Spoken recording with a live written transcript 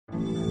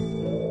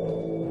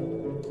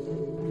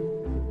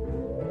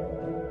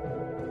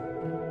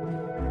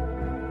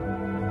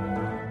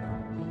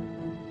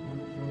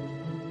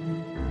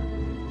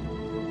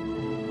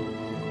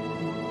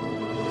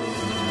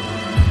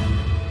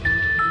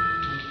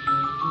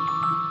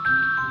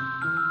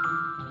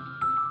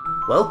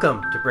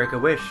Welcome to Break a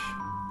Wish,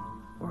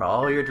 where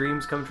all your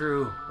dreams come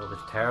true with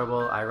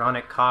terrible,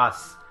 ironic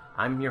costs.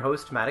 I'm your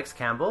host, Maddox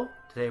Campbell.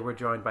 Today we're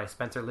joined by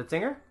Spencer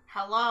Litzinger.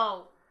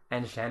 Hello.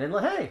 And Shannon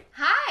LaHaye.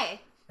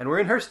 Hi. And we're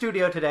in her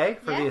studio today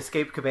for the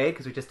Escape Cabade,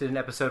 because we just did an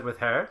episode with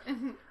her.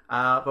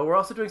 But we're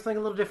also doing something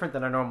a little different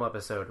than our normal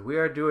episode. We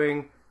are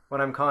doing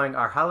what I'm calling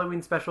our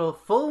Halloween special,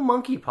 Full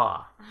Monkey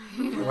Paw.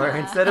 Where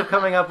instead of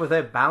coming up with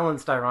a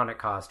balanced ironic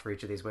cost for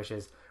each of these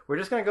wishes, we're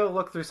just going to go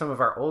look through some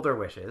of our older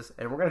wishes,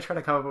 and we're going to try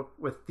to come up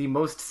with the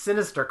most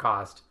sinister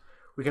cost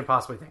we can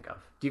possibly think of.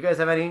 Do you guys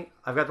have any?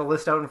 I've got the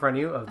list out in front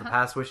of you of the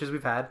past wishes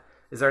we've had.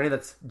 Is there any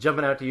that's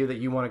jumping out to you that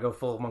you want to go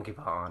full monkey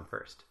paw on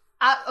first?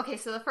 Okay,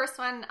 so the first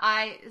one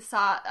I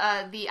saw,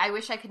 I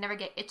wish I could never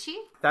get itchy.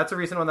 That's a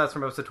recent one. That's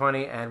from episode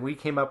 20, and we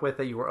came up with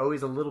that you were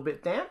always a little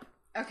bit damp.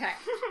 Okay.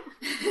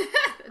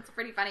 That's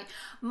pretty funny.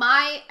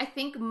 I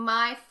think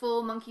my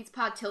full monkey's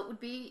paw tilt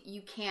would be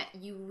you can't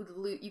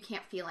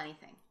feel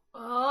anything.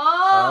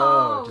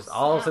 Oh, just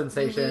all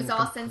sensation. You lose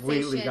all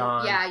completely sensation.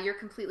 Gone. Yeah, you're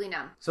completely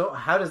numb. So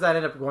how does that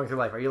end up going through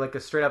life? Are you like a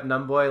straight up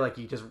numb boy? Like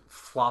you just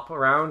flop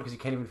around because you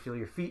can't even feel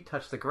your feet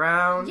touch the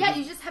ground? Yeah,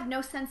 you just have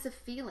no sense of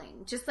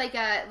feeling. Just like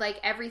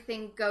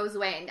everything goes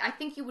away. And I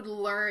think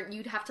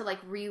you'd have to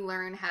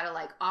relearn how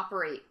to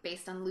operate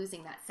based on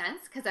losing that sense,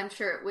 because I'm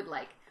sure it would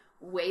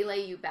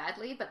waylay you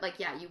badly, but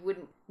you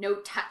wouldn't, no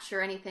touch or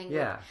anything.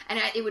 Yeah.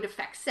 And it would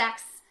affect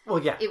sex. Well,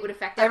 yeah. It would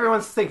affect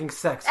everyone's thinking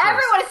sex first.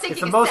 Everyone is thinking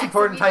it's the most sex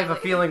important type of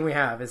immediately. feeling we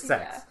have is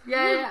sex.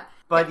 Yeah.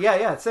 But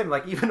it's same.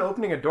 Like even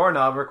opening a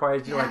doorknob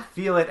requires you to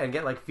feel it and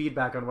get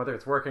feedback on whether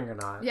it's working or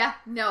not. Yeah,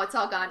 no, it's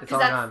all gone. It's all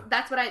gone.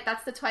 That's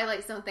the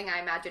Twilight Zone thing I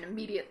imagine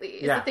immediately.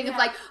 Is Yeah. the thing of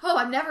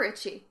I'm never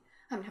itchy.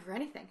 I'm never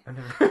anything.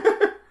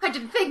 I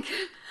didn't think.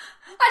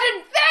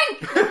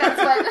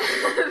 That's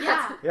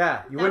what.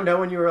 Yeah, you wouldn't know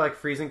when you were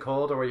freezing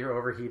cold or when you were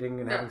overheating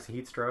and having a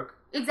heat stroke.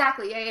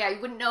 Exactly. Yeah. You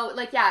wouldn't know.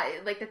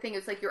 The thing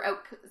is you're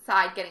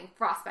outside getting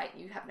frostbite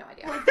and you have no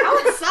idea.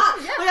 that would suck.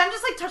 Yeah. I'm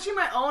just touching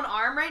my own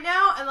arm right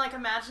now and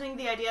imagining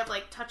the idea of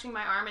touching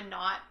my arm and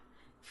not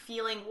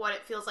feeling what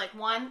it feels like.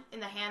 One, in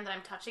the hand that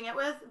I'm touching it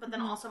with, but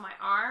then also my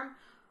arm,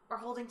 or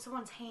holding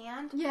someone's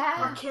hand.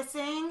 Yeah. Or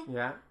kissing.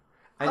 Yeah.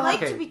 I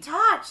like to be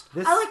touched.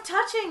 I like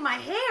touching my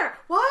hair.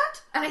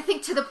 What? And I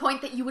think to the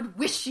point that you would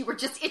wish you were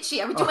just itchy.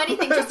 I would do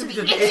anything just to be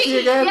Just itchy. itchy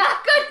again? Yeah,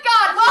 good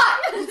God,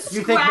 what?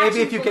 You think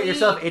maybe if you get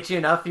yourself itchy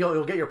enough,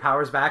 you'll get your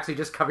powers back, so you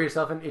just cover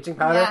yourself in itching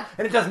powder,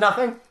 and it does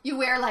nothing? You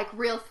wear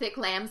real thick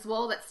lamb's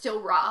wool that's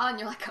still raw, and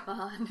you're come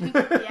on.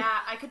 Yeah,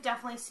 I could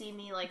definitely see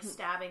me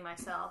stabbing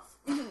myself.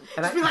 And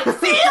just be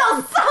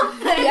feel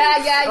something!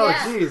 Yeah. Oh,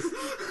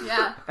 jeez.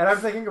 Yeah. And I'm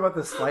thinking about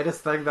the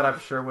slightest thing that I'm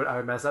sure I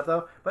would mess up,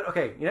 though. But,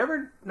 okay, you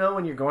never know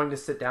when you're going to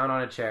sit down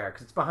on a chair,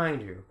 because it's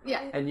behind you.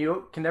 Yeah. And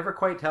you can never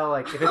quite tell,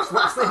 if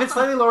it's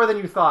slightly lower than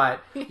you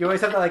thought, you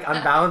always have that,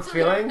 unbalanced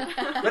feeling.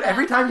 But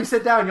every time you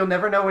sit down, you'll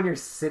never know when you're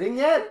sitting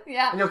yet.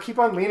 Yeah. And you'll keep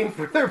on leaning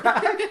further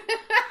back.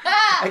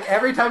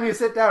 Every time you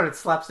sit down, it's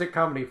slapstick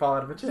comedy, fall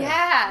out of a chair.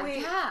 Yeah.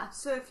 Wait, yeah.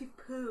 so if you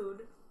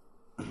pooed,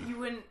 you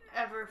wouldn't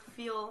ever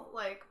feel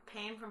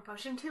pain from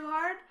pushing too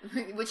hard?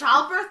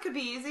 Childbirth could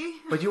be easy.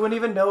 But you wouldn't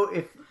even know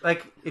if Oh, you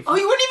wouldn't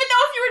even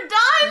know if you were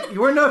done?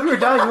 You wouldn't know if you were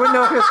done. You wouldn't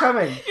know if it was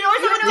coming. You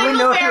always have a wouldn't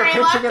know if you were dingleberry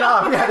pinching it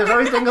off. left Yeah, there's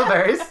always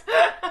dingleberries.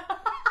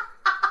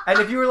 And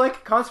if you were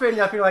constipated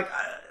enough, you're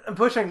I'm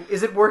pushing.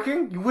 Is it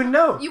working? You wouldn't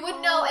know. You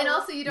wouldn't know, and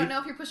also you don't know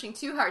if you're pushing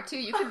too hard, too.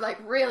 You could,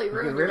 really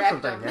ruin your rip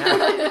rectum. something,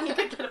 yeah. You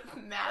could get a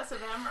massive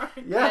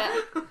hemorrhoid. Yeah.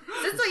 Is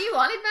this what you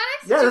wanted,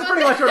 Maddox? Yeah, that's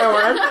pretty much what I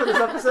wanted for this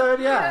episode,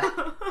 yeah.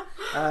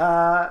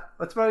 Yeah.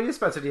 What's about you,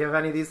 Spencer? Do you have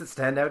any of these that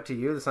stand out to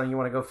you? That's something you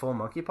want to go full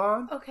monkey paw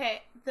on?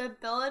 Okay, the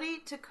ability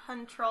to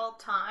control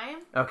time.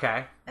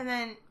 Okay. And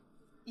then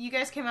you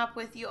guys came up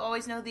with you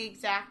always know the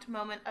exact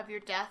moment of your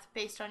death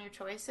based on your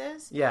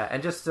choices. Yeah,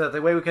 and just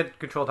the way we could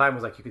control time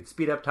was you could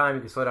speed up time,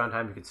 you could slow down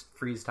time, you could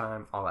freeze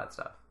time, all that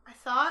stuff. I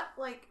thought,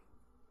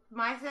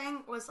 my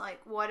thing was,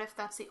 what if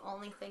that's the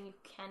only thing you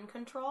can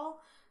control?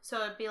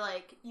 So it'd be,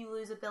 you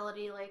lose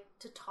ability,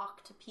 to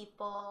talk to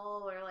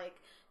people, or,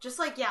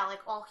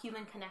 all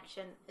human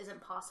connection isn't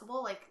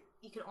possible.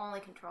 You can only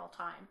control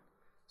time.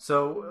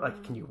 So,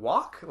 can you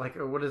walk?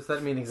 What does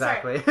that mean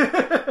exactly?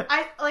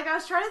 I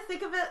was trying to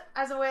think of it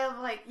as a way of,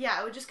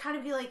 it would just kind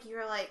of be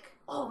you're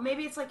oh,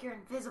 maybe it's you're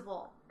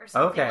invisible or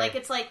something. Okay.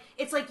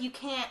 It's you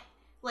can't,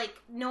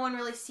 no one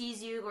really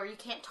sees you, or you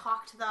can't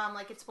talk to them.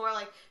 It's more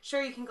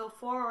sure, you can go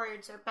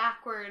forwards or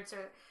backwards,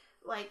 or,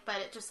 but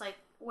it just,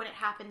 when it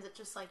happens, it's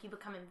just, you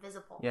become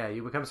invisible. Yeah,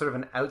 you become sort of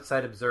an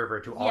outside observer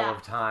to all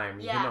of time.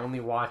 You can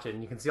only watch it,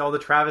 and you can see all the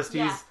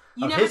travesties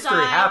of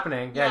history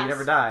happening. Yeah, you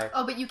never die.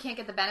 Oh, but you can't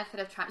get the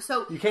benefit of time.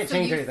 So you can't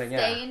change anything,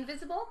 stay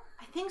invisible?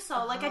 I think so.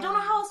 I don't know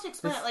how else to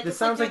explain it. This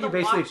sounds like you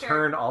basically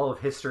turn all of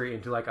history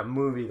into a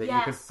movie that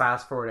you can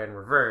fast forward and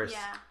reverse.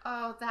 Yeah.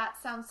 Oh, that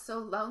sounds so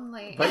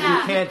lonely. But you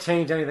can't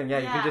change anything. Yeah,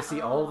 you can just see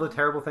all the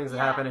terrible things that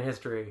happen in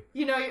history.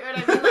 You know what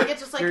I mean?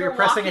 It's just you're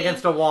pressing walking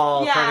against a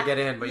wall trying to get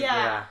in, but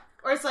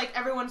Or it's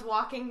everyone's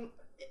walking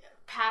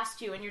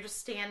past you and you're just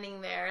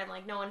standing there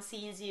and no one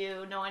sees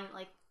you, no one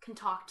can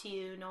talk to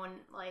you, no one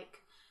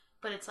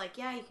But it's like,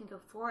 yeah, you can go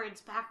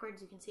forwards,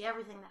 backwards, you can see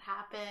everything that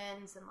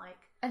happens, and like...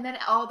 And then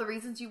all the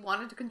reasons you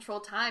wanted to control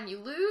time, you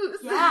lose.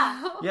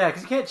 Yeah. Yeah,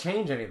 because you can't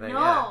change anything.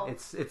 No. Yeah.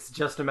 It's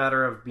just a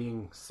matter of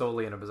being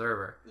solely an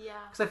observer. Yeah.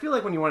 Because I feel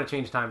like when you want to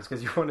change time, it's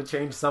because you want to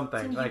change something.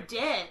 Something like, you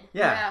did.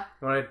 Yeah.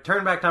 You want to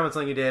turn back time on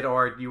something you did,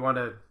 or you want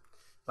to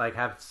like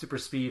have super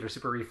speed or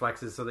super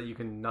reflexes so that you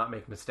can not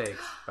make mistakes.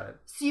 But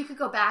So you could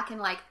go back and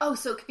like, oh,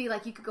 so it could be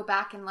like you could go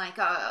back and like,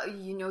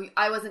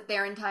 I wasn't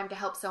there in time to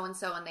help so and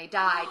so and they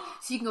died.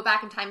 So you can go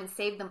back in time and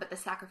save them, but the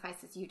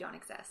sacrifice is you don't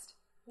exist.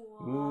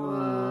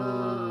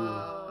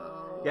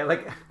 Whoa. yeah,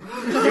 like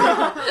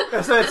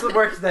so it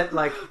works that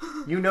like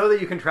you know that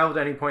you can travel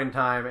to any point in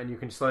time and you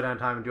can slow down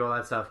time and do all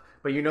that stuff,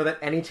 but you know that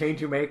any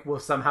change you make will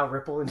somehow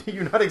ripple into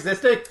you not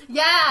existing.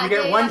 Yeah. You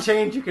get one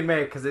change you can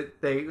make because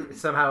they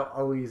somehow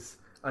always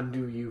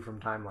undo you from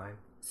timeline.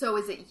 So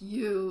is it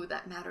you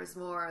that matters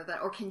more,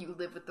 or can you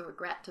live with the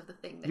regret of the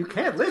thing that You had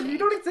can't to live. change? You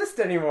don't exist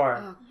anymore.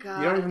 Oh god.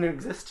 You don't even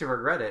exist to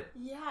regret it.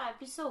 Yeah, it'd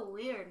be so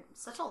weird.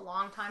 Such a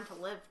long time to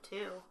live,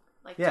 too.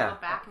 Like, to Yeah, go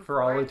back and for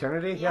forth. all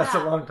eternity. Yeah, it's a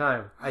Yeah. long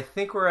time. I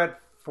think we're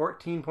at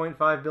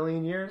 14.5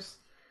 billion years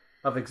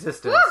of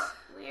existence.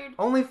 Weird.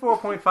 Only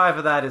 4.5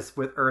 of that is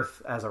with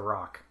Earth as a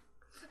rock.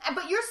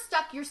 But you're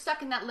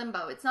stuck in that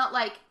limbo. It's not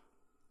like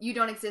you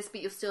don't exist,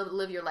 but you'll still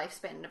live your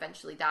lifespan and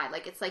eventually die.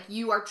 Like, it's like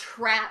you are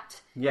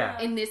trapped Yeah,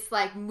 in this,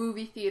 like,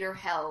 movie theater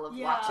hell of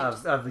Yeah.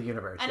 watching. of the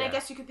universe. And yeah. I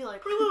guess you could be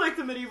like, really like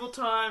the medieval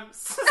times.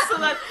 so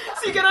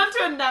you get onto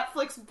a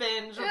Netflix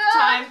binge of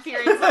time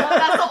periods. And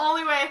that's the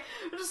only way.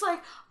 You're just like,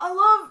 I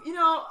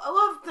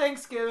love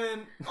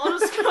Thanksgiving. I'll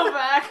just go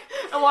back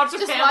and watch a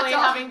Just family watch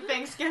all- having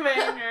Thanksgiving.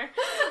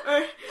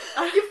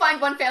 Or You find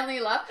one family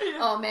you love.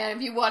 Oh man,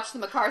 if you watch the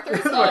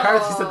MacArthur's, The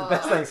MacArthur's had the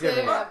best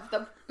Thanksgiving. They have the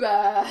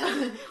best.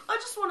 I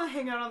just want to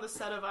hang out on the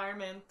set of Iron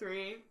Man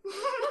 3.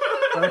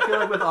 But I feel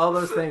like with all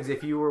those things,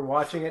 if you were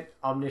watching it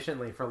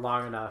omnisciently for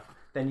long enough,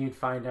 then you'd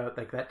find out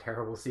like that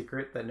terrible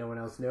secret that no one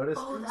else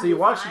noticed. Oh, that'd so you be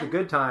watched fun. the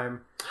good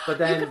time, but You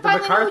then can the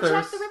finally know who MacArthur's.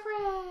 Jack the Ripper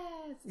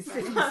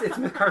is. It's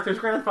MacArthur's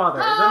grandfather.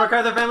 It's the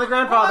MacArthur family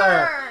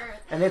grandfather. Word.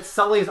 And it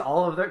sullies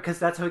all of their... Because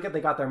that's how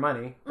they got their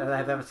money. They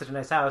have such a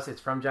nice house.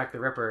 It's from Jack the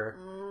Ripper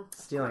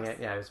stealing it.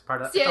 Yeah, it was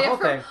part of the whole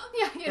thing.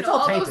 Yeah, It's know, all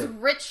all tainted.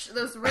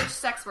 those rich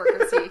sex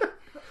workers.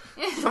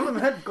 Some of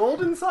them had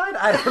gold inside?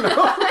 I don't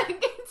know.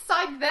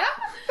 Inside them?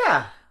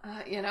 Yeah.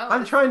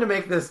 I'm trying to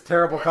make this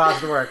terrible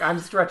cause work. I'm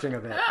stretching a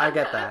bit. I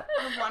get that.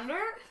 I wonder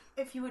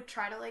if you would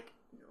try to, like,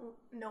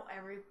 know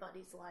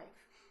everybody's life.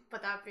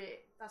 But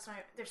that's not,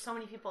 there's so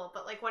many people.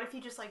 But, like, what if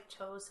you just, like,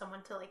 chose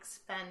someone to, like,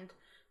 spend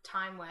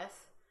time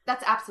with?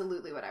 That's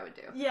absolutely what I would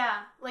do. Yeah,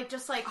 like,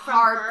 just, like, from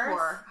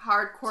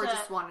Hardcore, to-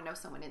 just want to know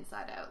someone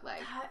inside out. Like,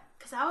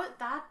 because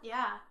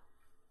yeah.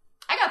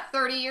 I got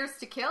 30 years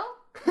to kill.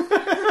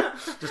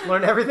 Just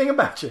learn everything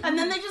about you. And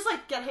then they just,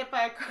 like, get hit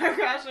by a car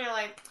crash and you're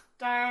like,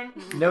 darn.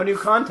 No new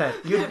content.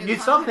 You'd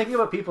content. stop thinking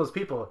about people as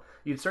people.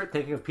 You'd start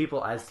thinking of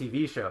people as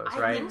TV shows,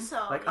 right? I think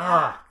so. Like,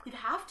 yeah. You'd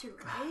have to,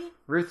 right?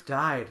 Ruth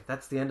died.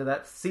 That's the end of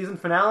that season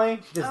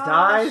finale. She just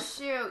dies.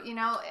 Shoot,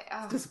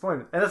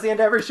 Disappointment. And that's the end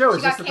of every show. she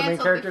It's got just that the main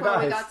canceled character before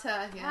we dies. got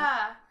to.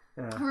 Yeah.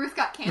 Yeah. Ruth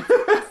got canceled.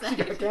 She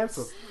got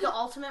canceled. The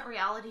ultimate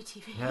reality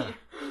TV. Yeah.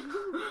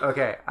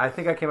 Okay, I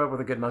think I came up with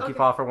a good monkey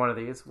paw for one of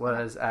these.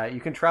 Was you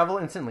can travel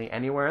instantly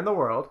anywhere in the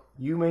world.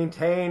 You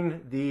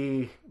maintain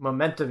the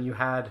momentum you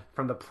had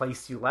from the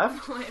place you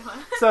left. Wait, what?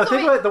 So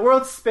think about it, the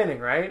world's spinning,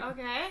 right?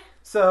 Okay.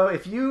 So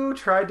if you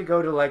tried to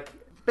go to like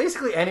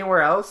basically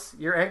anywhere else,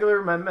 your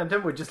angular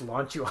momentum would just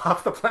launch you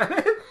off the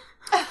planet.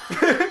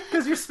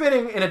 Because you're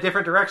spinning in a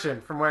different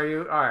direction from where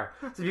you are.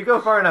 So if you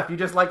go far enough, you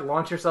just like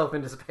launch yourself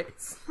into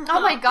space. Oh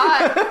my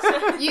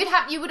god!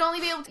 You'd only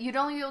be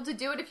able to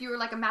do it if you were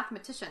like a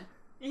mathematician.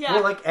 Yeah.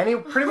 Well, like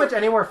pretty much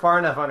anywhere far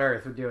enough on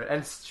Earth would do it.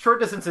 And short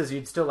distances,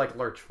 you'd still like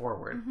lurch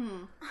forward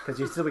because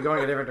you'd still be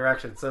going a different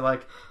direction. So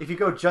like if you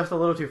go just a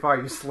little too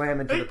far, you slam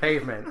into the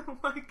pavement, Oh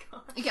my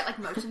god. You get like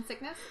motion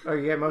sickness. or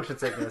you get motion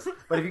sickness.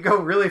 But if you go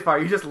really far,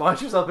 you just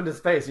launch yourself into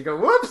space. You go,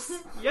 whoops!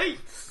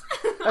 Yikes.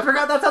 I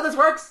forgot that's how this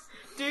works.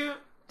 Do.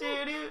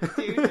 Have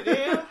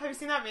you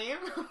seen that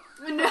meme?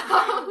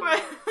 No.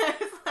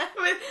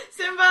 with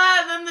Simba,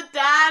 and then the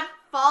dad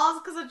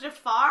falls because of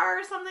Jafar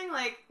or something.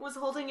 Like was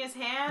holding his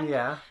hand.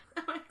 Yeah,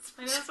 Am I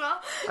explaining this well?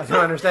 I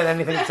don't understand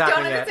anything that's Don't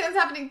happening understand yet.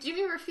 what's happening. Do you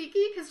mean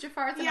Rafiki? Because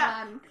Jafar's in Yeah.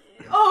 Aladdin.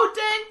 Oh,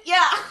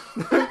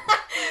 dang, yeah.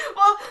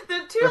 Well,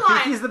 the two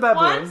Rafiki's lines. the baboon.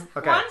 One's,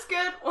 Okay. one's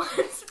good,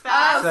 one's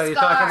bad. So you're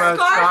Scar. talking about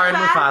Scar's Scar and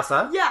bad.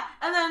 Mufasa. Yeah,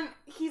 and then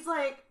he's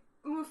like,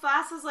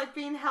 Mufasa's like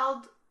being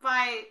held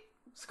by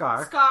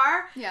Scar.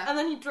 Scar. Yeah. And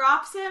then he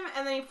drops him,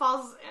 and then he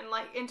falls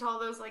into all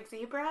those like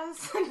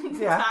zebras in his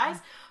Yeah. eyes.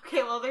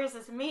 Okay, well, there's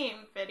this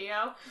meme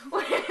video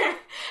where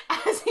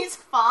as he's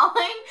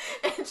falling,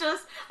 it's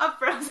just a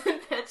frozen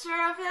picture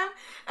of him,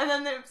 and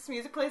then this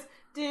music plays,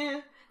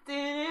 do,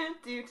 do,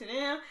 do, do,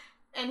 do,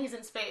 and he's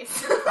in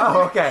space.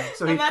 Oh, okay.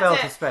 So he And that's fell it.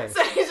 to space.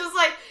 So he's just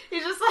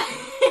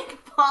like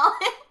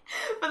falling,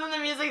 but then the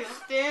music is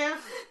do,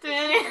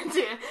 do,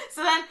 do.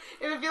 So then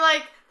it would be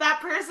like that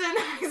person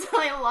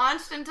accidentally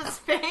launched into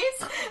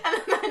space,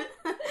 and then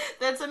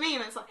That's a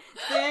meme. It's like,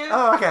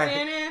 oh,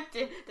 okay.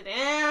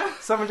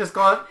 Someone just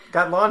got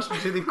launched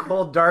into the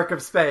cold dark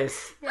of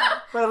space. Yeah.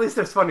 But at least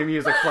there's funny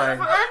music playing.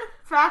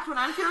 In fact, when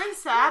I'm feeling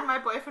sad, my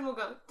boyfriend will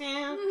go,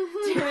 and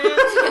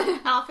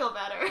I'll feel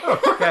better. Oh,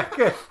 okay,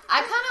 good.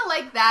 I kind of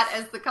like that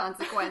as the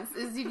consequence,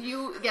 is if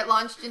you get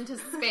launched into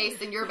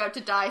space and you're about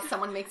to die,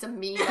 someone makes a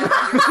meme out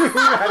of your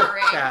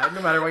suffering. Yeah,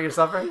 no matter what you're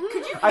suffering.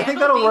 Could you I think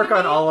handle that'll work being a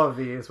on meme? all of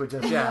these, which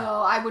is, yeah.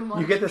 No, I wouldn't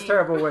want You to get be this a meme.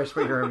 terrible wish,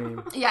 but you're a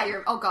meme. Yeah,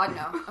 you're... Oh, God,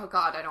 no. Oh,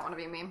 God, I don't want to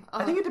be a meme. Oh.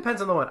 I think it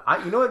depends on the one.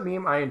 You know what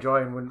meme I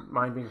enjoy and wouldn't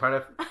mind being part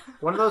of?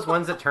 One of those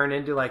ones that turn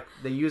into, like,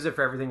 they use it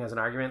for everything as an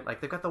argument.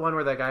 Like, they've got the one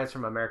where the guys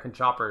from American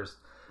Choppers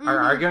are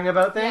arguing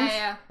about things.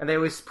 Yeah. And they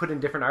always put in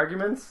different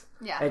arguments.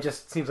 Yeah. And it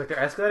just seems like they're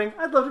escalating.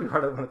 I'd love to be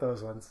part of one of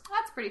those ones.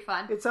 That's pretty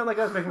fun. It sounded like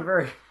I was making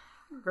very,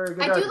 very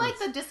good I do arguments.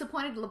 like the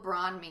disappointed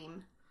LeBron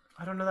meme.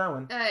 I don't know that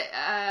one.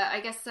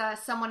 I guess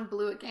someone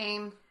blew a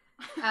game,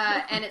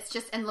 and it's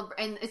just and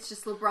it's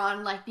just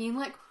LeBron like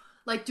being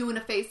like doing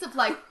a face of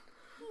like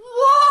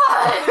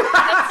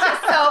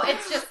what?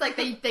 It's just like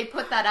they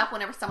put that up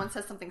whenever someone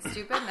says something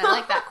stupid, and I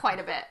like that quite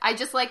a bit. I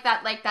just like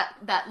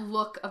that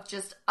look of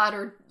just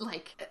utter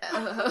like.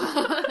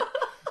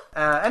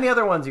 Any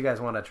other ones you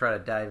guys want to try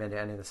to dive into?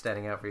 Any that's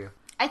standing out for you?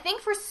 I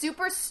think for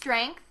super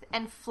strength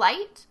and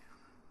flight,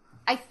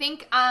 I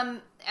think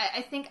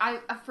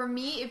for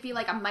me it'd be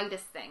like a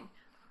Midas thing.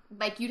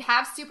 Like you'd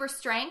have super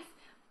strength,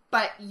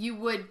 but you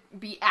would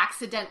be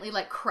accidentally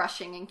like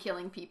crushing and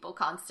killing people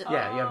constantly.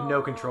 Yeah, you have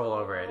no control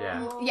over it.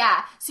 Yeah.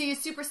 Yeah. So you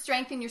super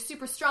strength and you're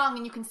super strong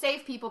and you can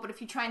save people, but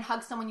if you try and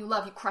hug someone you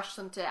love, you crush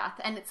them to death.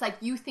 And it's like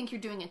you think you're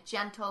doing a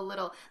gentle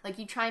little, like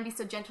you try and be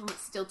so gentle and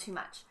it's still too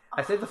much.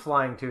 I say the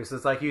flying too, so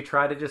it's like you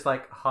try to just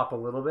like hop a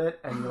little bit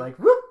and you're like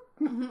whoop,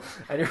 and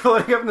you're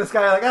floating up in the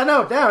sky like, oh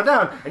no,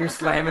 down, and you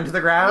slam into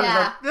the ground.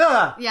 Yeah. It's like,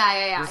 ugh.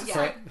 Yeah. It's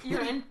like-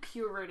 You're in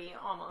puberty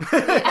almost.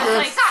 You're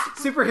like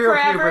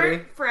superhero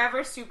puberty.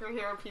 Forever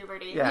superhero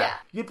puberty. Yeah.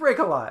 You'd break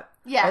a lot.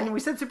 Yeah. And we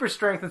said super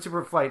strength and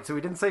super flight, so we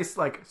didn't say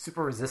like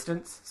super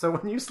resistance. So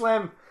when you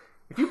slam,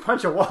 if you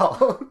punch a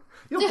wall,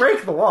 you'll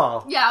break the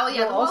wall. Yeah, well, yeah,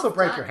 You'll the also wall's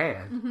break done. your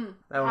hand.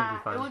 That would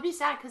be fun. It would be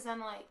sad because then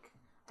like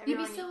You'd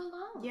be everyone- so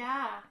alone.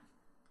 Yeah.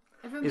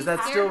 Everyone Is would be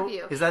that scared still of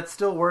you. is that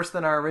still worse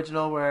than our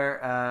original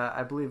where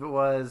I believe it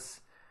was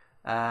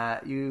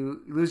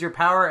you lose your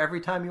power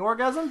every time you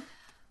orgasm?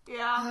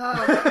 Yeah.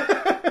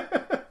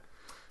 Oh.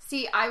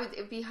 See,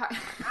 it'd be hard.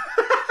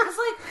 It's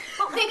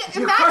like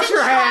You crush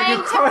your hand,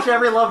 you crush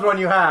every loved one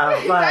you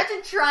have. But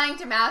Imagine trying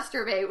to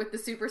masturbate with the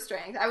super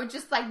strength. I would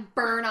just like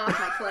burn off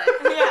my clit.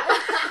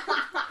 yeah.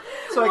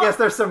 so I guess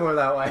they're similar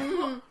that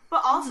way.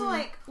 But also,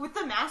 like, with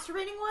the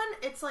masturbating one,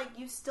 it's like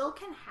you still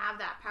can have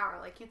that power.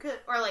 Like, you could,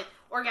 or like,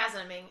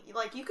 orgasming,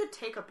 like, you could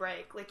take a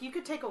break. Like, you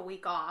could take a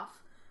week off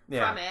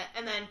from it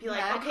and then be like,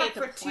 Yeah, I'd okay, have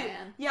to for two,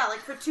 plan. like,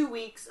 for 2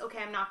 weeks, okay,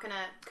 I'm not gonna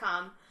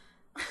come.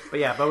 But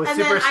with And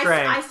super then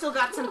strength. I still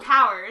got some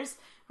powers,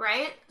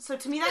 right? So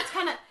to me,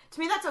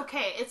 that's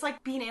okay. It's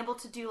like being able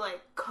to do,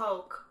 like,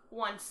 coke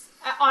once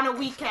on a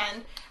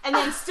weekend and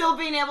then still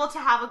being able to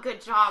have a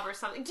good job or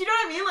something. Do you know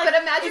what I mean? Like,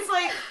 But imagine- it's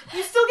like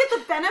you still get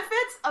the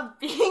benefits of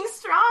being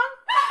strong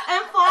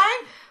and flying.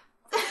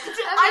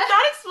 I'm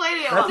not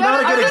explaining it. That's well.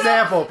 not a good no,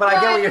 example, but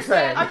I get what you're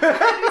saying.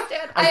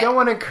 understand. I don't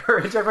want to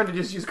encourage everyone to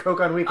just use coke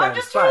on weekends. I'm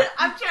just trying.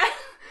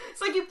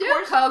 It's like you Do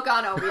pour. coke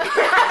on a weekend.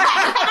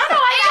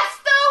 I It's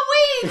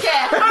the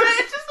weekend. I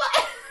mean, it's just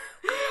like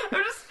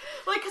I'm just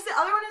like because the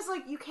other one is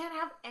like you can't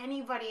have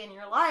anybody in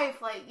your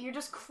life. Like you're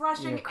just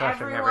crushing, You're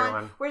crushing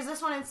everyone. Whereas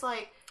this one, it's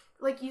like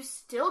you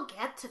still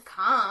get to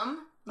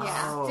come.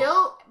 Yeah. Oh.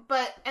 Still,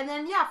 but and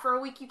then for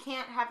a week you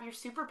can't have your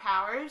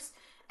superpowers.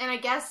 And I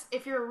guess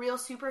if you're a real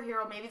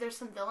superhero, maybe there's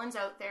some villains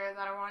out there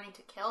that are wanting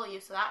to kill you,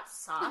 so that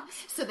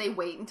sucks. So they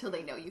wait until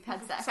they know you've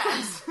had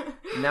sex.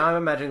 Now I'm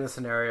imagining the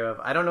scenario of,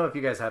 I don't know if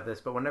you guys have this,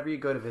 but whenever you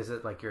go to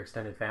visit like your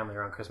extended family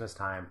around Christmas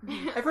time,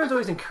 everyone's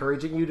always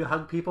encouraging you to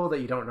hug people that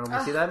you don't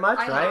normally see that much,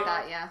 I right? like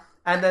that, yeah.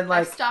 And then I've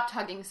like, stopped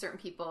hugging certain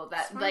people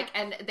that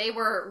and they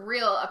were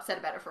real upset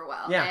about it for a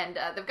while. Yeah. And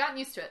they've gotten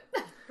used to it.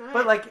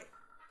 but like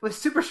with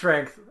super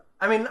strength,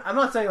 I mean, I'm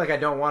not saying like I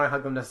don't want to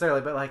hug them necessarily,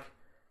 but like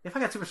if I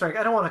got super strength,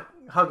 I don't want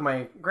to hug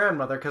my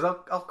grandmother because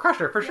I'll crush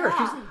her for sure.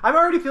 I'm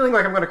already feeling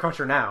like I'm going to crush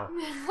her now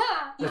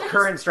with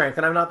current strength,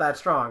 and I'm not that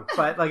strong.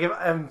 But like if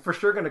I'm for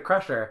sure going to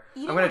crush her,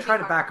 I'm going to try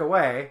to back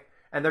away,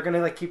 and they're going to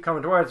like keep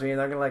coming towards me, and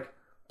they're going to like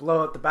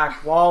blow out the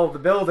back wall of the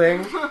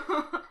building.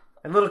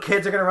 And little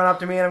kids are going to run up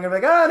to me, and I'm going to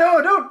be like, oh,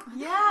 no, don't.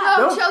 Yeah.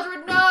 No, Don't-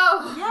 children,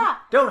 no! Yeah.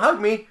 Don't hug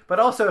me. But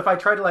also, if I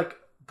try to, like,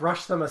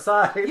 brush them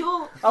aside,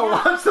 You'll- I'll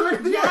yeah. launch them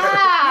into the air.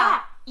 Yeah.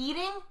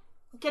 Eating,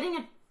 getting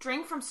a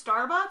drink from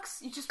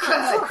Starbucks, you just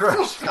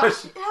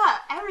Crush. yeah,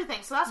 everything.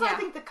 So that's why I Yeah.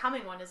 think the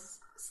coming one is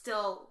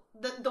still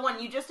the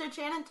one you just did,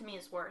 Shannon. To me,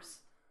 is worse.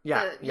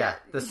 Yeah.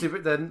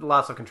 The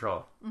loss of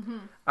control. Mm-hmm.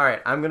 All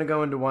right, I'm going to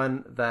go into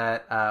one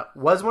that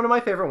was one of my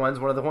favorite ones.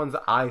 One of the ones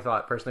that I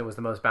thought personally was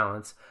the most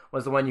balanced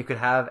was the one you could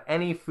have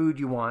any food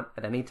you want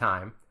at any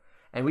time,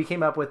 And we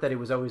came up with that it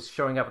was always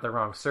showing up at the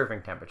wrong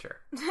serving temperature.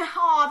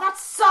 Oh, that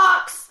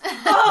sucks.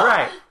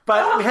 Right.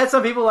 But we had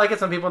some people like it,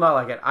 some people not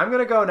like it. I'm going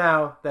to go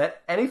now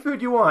that any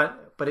food you want,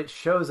 but it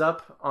shows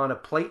up on a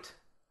plate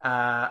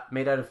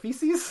made out of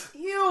feces.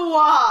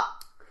 Ew.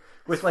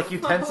 With like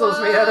utensils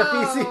made out of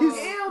feces.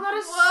 Ew, that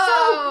is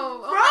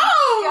Whoa. so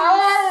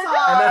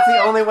gross. And that's the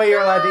only way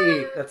you're allowed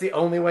to eat. That's the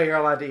only way you're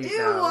allowed to eat Ew.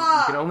 now.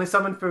 You can only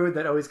summon food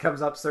that always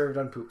comes up served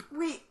on poop.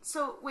 Wait.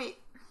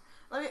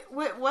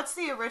 What's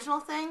the original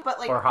thing? But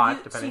like, Or hot,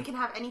 so depending. you can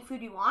have any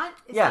food you want.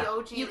 Is Yeah. the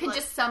OG, You can like,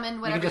 just summon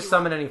You whatever can just you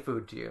summon any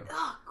food to you.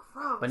 Ugh,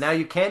 gross. But now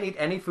you can't eat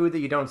any food that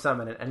you don't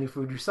summon, and any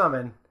food you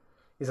summon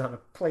is on a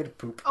plate of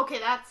poop. Okay,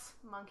 that's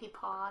monkey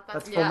paw.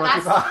 That's Yeah, full monkey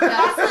that's- paw.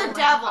 That's Oh the my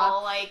devil.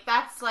 God. Like,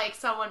 that's like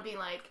someone being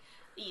like,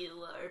 you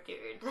ordered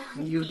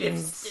You beef didn't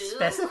stew.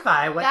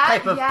 specify what That-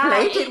 type of yeah,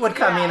 plate it would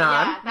come yeah, in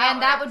on. yeah. Man,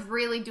 that works. would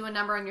really do a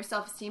number on your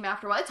self-esteem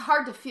after a while. It's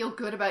hard to feel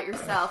good about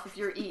yourself if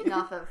you're eating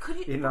off of... Could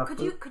you? Enough Could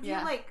food. you? Could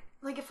Yeah. you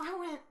like if I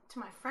went to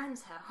my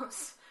friend's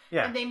house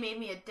Yeah. and they made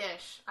me a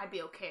dish, I'd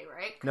be okay,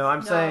 right? No,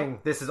 I'm No.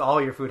 saying this is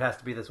all your food has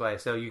to be this way.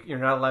 So you're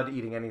not allowed to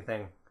eating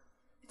anything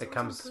that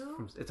always comes on poo?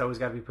 from. It's always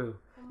got to be poo.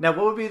 Now,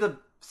 what would be the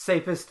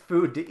safest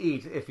food to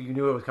eat if you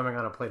knew it was coming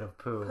on a plate of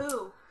poo?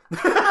 Poo.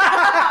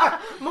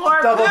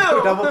 More double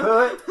poo. double poo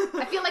it.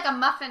 I feel like a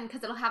muffin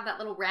because it'll have that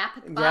little wrap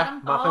at the Yeah,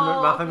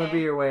 bottom. muffin would okay.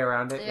 be your way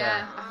around it.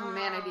 Yeah. Oh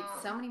man, I'd eat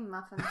so many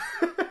muffins.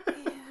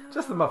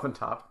 Just the muffin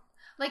top.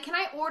 Like, can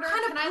I order? What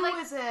kind can of poo I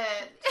like? is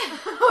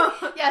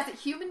it? Yeah, is it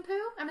human poo?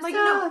 I'm Like,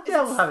 assuming. no,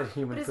 Yeah, is we'll it- have a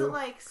human But is poo. it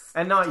like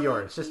And not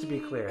yours, just to be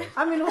sticky? clear.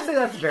 I mean, we'll say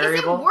that's Is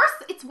variable. it worse?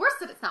 It's worse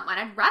that it's not mine.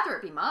 I'd rather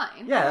it be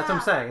mine. Yeah, that's what I'm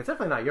Yeah. saying. It's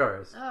definitely not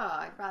yours. Oh,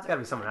 I'd rather. It's got to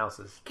be someone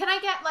else's. Can I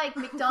get like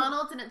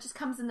McDonald's and it just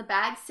comes in the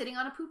bag sitting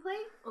on a poo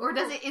plate, or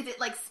does it? Is it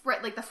like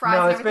spread like the fries?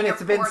 No, and it's been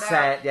everything are poured set.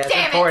 out? Yeah, it's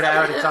been Damn poured it.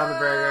 out. It's on the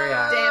burger.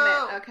 Yeah.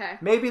 Damn it. Okay.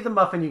 Maybe the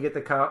muffin you get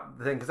the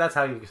thing because that's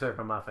how you serve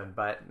a muffin.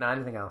 But not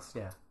anything else.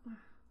 Yeah,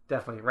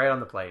 definitely right on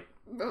the plate.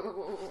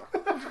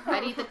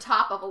 I'd eat the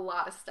top of a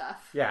lot of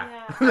stuff.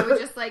 Yeah. I would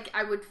just like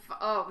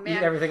oh man.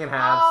 Eat everything in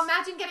halves. Oh,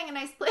 imagine getting a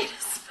nice plate of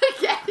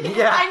spaghetti.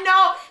 Yeah. I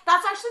know.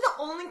 That's actually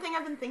the only thing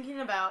I've been thinking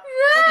about.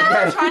 Yeah. Like, I've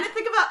been Yeah. trying to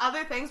think about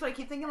other things, but I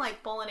keep thinking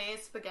like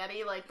bolognese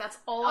spaghetti. Like that's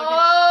all I've been.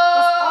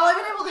 Oh, I've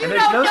been able to you do. And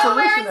there's don't no know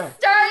where solution it there.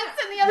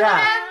 starts and the other Yeah.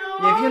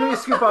 end. Yeah, if you only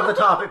scoop off the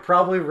top, it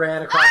probably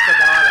ran across the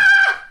bottom.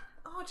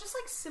 Oh, just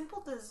like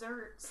simple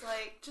desserts,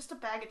 like just a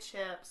bag of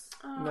chips.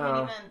 Oh.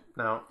 No, Even.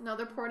 no. No,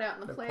 they're poured out in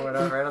the They plate. pour it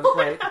out right on the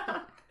plate.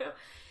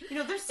 You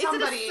know, there's Is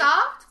somebody. it a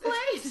soft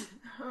plate?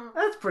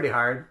 That's pretty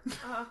hard.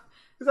 Uh,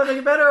 Does that make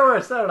it better or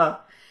worse? I don't know.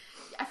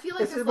 I feel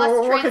like It's there's more-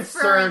 less we're transferring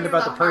concerned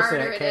about the person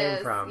harder it came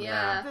is. from,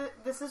 yeah.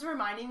 This is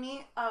reminding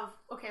me of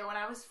when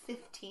I was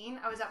 15,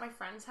 I was at my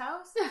friend's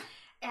house,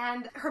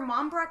 and her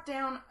mom brought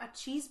down a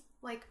cheese,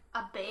 like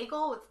a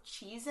bagel with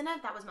cheese in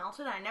it that was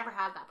melted. I never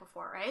had that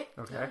before, right?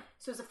 Okay.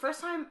 So it was the first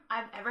time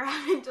I've ever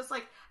had just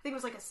like I think it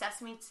was like a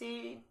sesame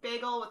seed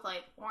bagel with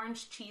like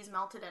orange cheese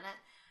melted in it,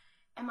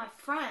 and my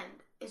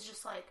friend is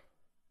just like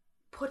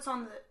puts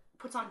on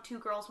 2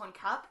 Girls 1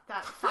 Cup,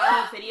 that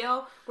viral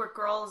video where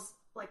girls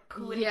like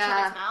poo in each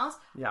Yeah. other's mouths.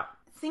 Yeah.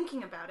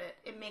 Thinking about it,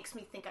 it makes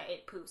me think I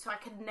ate poo. So I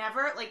could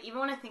never, like, even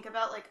when I think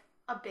about like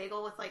a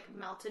bagel with like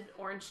melted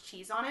orange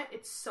cheese on it,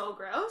 it's so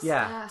gross.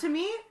 Yeah. To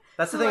me,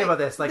 That's the so, thing about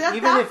this. Like, that,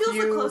 even that if feels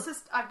you the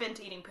closest I've been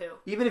to eating poo.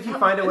 even if you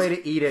find a way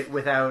to eat it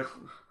without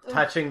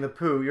touching the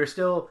poo, you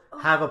still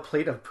have a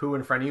plate of poo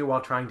in front of you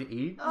while trying to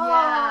eat.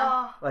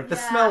 Oh, Like, the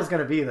yeah. smell is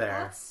going to be there.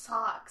 That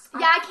sucks.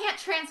 Yeah, I can't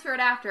transfer it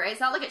after. It's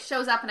not like it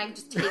shows up and I can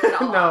just take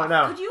it all No, off.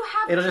 no. Could you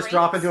have It'll just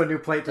drop drinks? into a new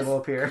plate that will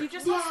appear. Could you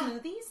just Yeah. have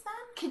smoothies then?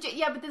 Could you,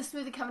 yeah, but did the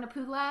smoothie come in a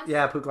poo glass?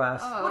 Yeah, poo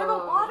glass. Oh. What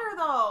about water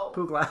though?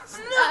 Poo glass.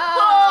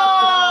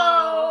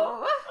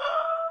 Oh.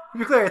 To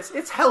be clear,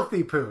 it's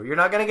healthy poo. You're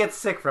not going to get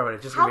sick from it.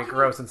 It's just going to be can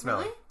gross you, and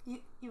smelly.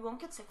 Really? You won't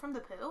get sick from the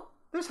poo?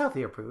 There's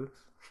healthier poos.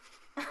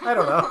 I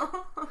don't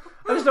know.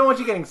 I just don't want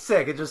you getting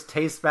sick. It just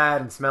tastes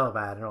bad and smell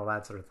bad and all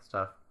that sort of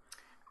stuff.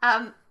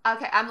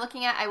 Okay, I'm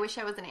looking at I Wish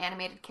I Was an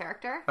Animated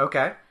Character.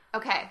 Okay.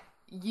 Okay,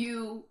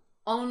 you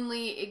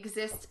only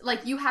exist,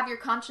 like, you have your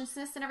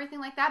consciousness and everything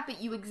like that,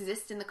 but you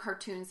exist in the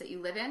cartoons that you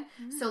live in.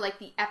 So, like,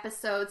 the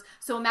episodes.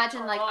 So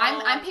imagine, like,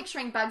 I'm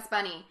picturing Bugs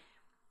Bunny.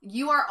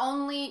 You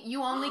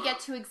only get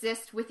to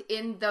exist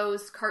within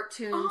those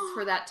cartoons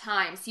for that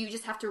time. So you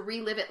just have to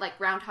relive it like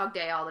Groundhog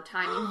Day all the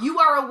time. And you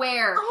are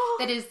aware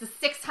that it is the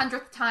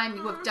 600th time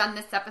you have done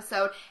this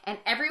episode, and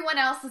everyone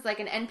else is like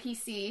an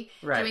NPC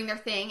Right. doing their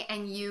thing,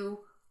 and you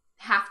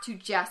have to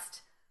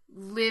just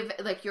live,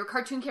 like, your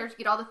cartoon character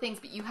get all the things,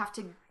 but you have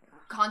to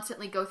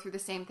constantly go through the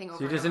same thing over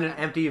So you're and just over in an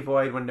again. empty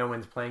void when no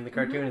one's playing the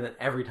cartoon, and then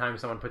every time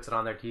someone puts it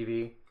on their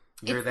TV,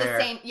 you're It's there.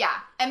 the same, yeah.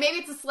 And maybe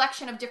it's a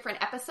selection of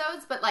different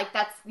episodes, but, like,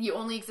 you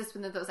only exist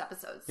within those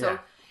episodes. So Yeah.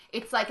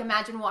 it's like,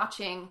 imagine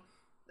watching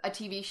a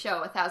TV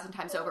show 1,000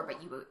 times over,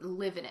 but you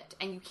live in it,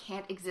 and you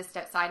can't exist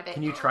outside of it.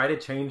 Can you try to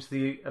change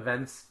the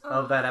events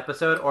of that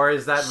episode, or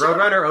is that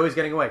Roadrunner always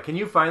getting away? Can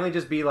you finally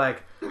just be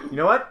like, you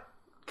know what,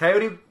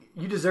 Coyote,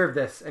 you deserve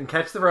this, and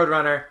catch the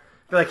Roadrunner?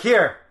 Be like,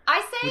 here,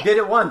 I you say, did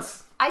it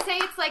once. I say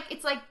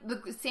it's like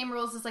the same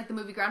rules as like the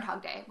movie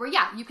Groundhog Day, where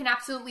you can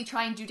absolutely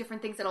try and do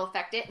different things that'll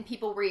affect it, and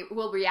people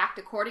will react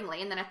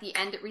accordingly, and then at the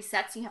end it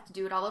resets, and you have to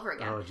do it all over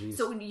again. Oh, geez.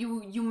 So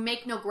you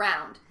make no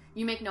ground,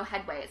 you make no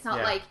headway. It's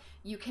not like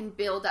you can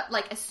build up,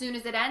 like as soon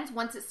as it ends,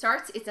 once it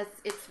starts,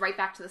 it's right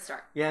back to the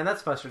start. Yeah, and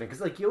that's frustrating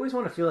because like you always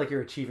want to feel like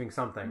you're achieving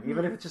something,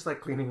 even if it's just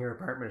like cleaning your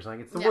apartment or something.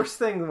 It's the worst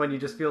thing when you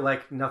just feel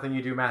like nothing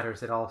you do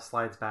matters. It all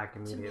slides back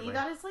immediately. To me,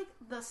 that is like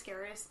the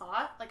scariest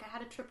thought. Like I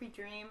had a trippy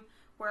dream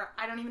where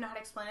I don't even know how to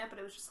explain it, but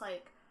it was just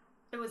like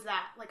it was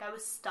that. Like I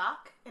was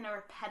stuck in a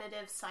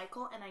repetitive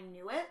cycle, and I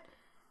knew it.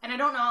 And I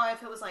don't know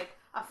if it was like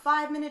a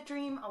 5-minute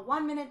dream, a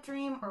 1-minute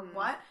dream, or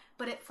what,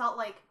 but it felt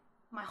like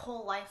my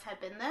whole life had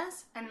been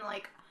this, and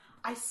like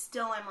I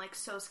still am like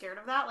so scared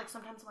of that. Like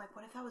sometimes I'm like,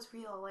 what if that was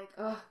real? Like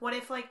what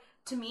if like,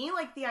 to me,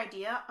 like the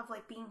idea of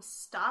like being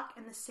stuck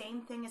and the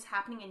same thing is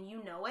happening and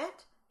you know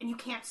it and you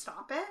can't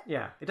stop it.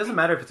 Yeah, it doesn't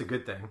matter if it's a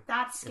good thing.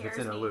 That scares me. If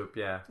it's in a loop,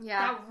 Yeah.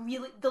 That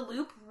really, the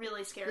loop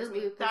really scares me.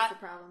 The loop is the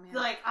problem,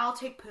 Like, I'll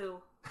take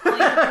poo. I'll eat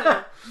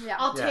the poo.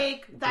 I'll Yeah.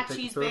 take that take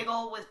cheese poo.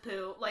 bagel with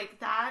poo. Like,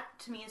 that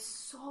to me is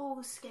so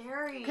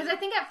scary. Because I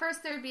think at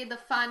first there'd be the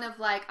fun of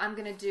like, I'm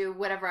gonna do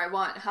whatever I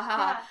want, ha ha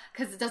ha.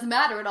 Because it doesn't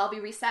matter, it'll all be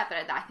reset. But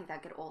I think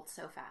that'd get old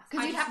so fast.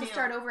 Because you'd have to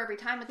start over every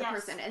time with the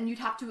person, and you'd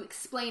have to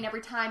explain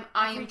every time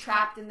I am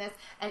trapped in this,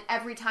 and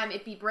every time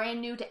it'd be brand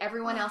new to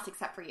everyone else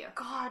except for you.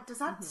 God, does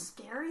that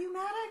scare you,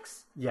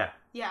 Maddox? Yeah.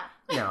 Yeah.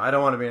 No, I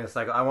don't want to be in a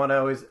cycle. I want to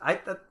always.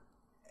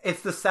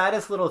 It's the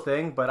saddest little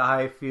thing, but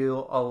I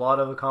feel a lot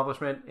of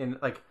accomplishment in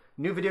like.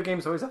 New video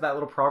games always have that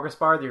little progress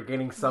bar that you're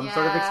gaining some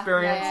sort of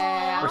experience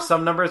or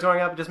some numbers going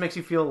up. It just makes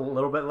you feel a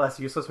little bit less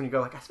useless when you go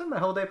like, I spent my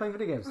whole day playing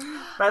video games,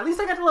 but at least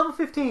I got to level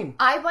 15.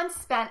 I once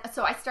spent,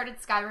 so I started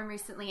Skyrim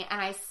recently,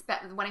 and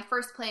when I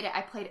first played it,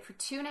 I played it for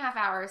 2.5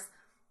 hours,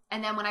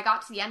 and then when I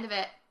got to the end of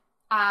it,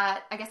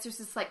 I guess there's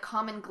this like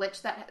common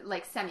glitch that,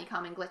 like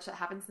semi-common glitch that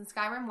happens in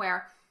Skyrim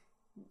where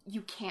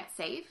you can't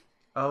save.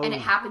 Oh. And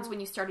it happens when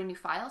you start a new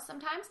file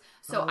sometimes.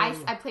 So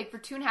I played for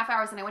 2.5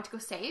 hours, and I went to go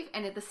save,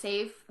 and the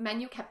save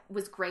menu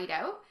was grayed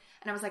out.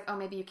 And I was like, oh,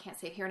 maybe you can't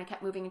save here. And I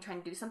kept moving and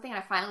trying to do something. And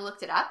I finally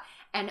looked it up,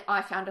 and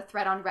I found a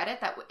thread on Reddit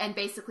and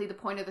basically the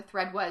point of the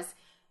thread was,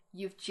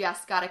 you've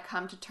just got to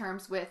come to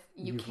terms with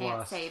you've can't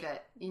lost. Save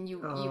it, and you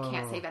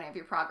can't save any of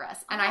your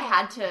progress. And I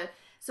had to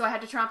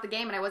turn off the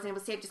game, and I wasn't able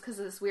to save just because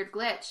of this weird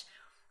glitch.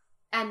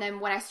 And then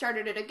when I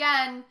started it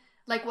again,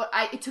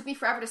 it took me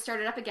forever to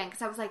start it up again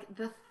because I was like,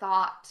 the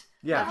thought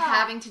of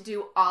having to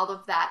do all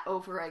of that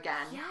over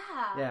again.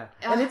 Yeah.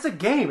 And it's a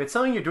game. It's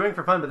something you're doing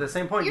for fun, but at the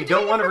same point, you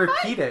don't want to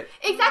repeat it.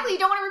 Exactly. You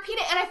don't want to repeat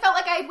it. And I felt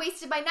like I had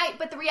wasted my night,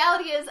 but the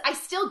reality is I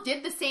still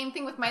did the same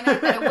thing with my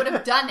night that I would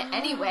have done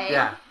anyway.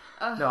 Yeah.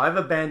 No, I've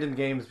abandoned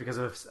games because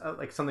of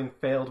like something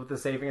failed with the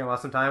saving. I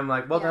lost some time. I'm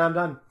like, well, then I'm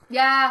done.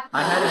 Yeah.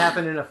 I had it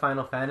happen in a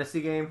Final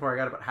Fantasy game where I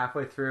got about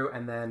halfway through,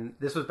 and then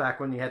this was back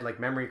when you had like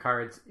memory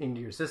cards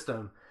into your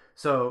system.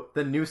 So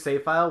the new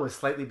save file was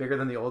slightly bigger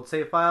than the old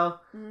save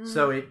file,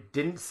 so it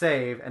didn't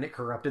save, and it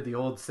corrupted the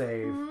old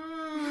save.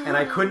 And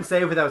I couldn't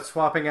save without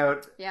swapping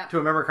out to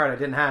a memory card I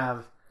didn't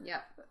have.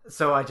 Yeah.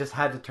 So I just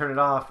had to turn it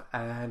off,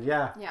 and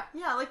Yeah,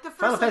 like the first...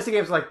 Final Fantasy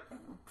games like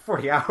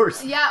 40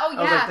 hours. Yeah, oh yeah.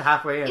 I was like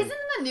halfway in. Isn't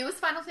the newest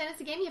Final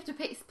Fantasy game you have to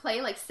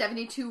play like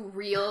 72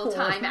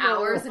 real-time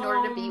hours in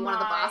order to be one of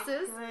the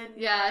bosses? Goodness.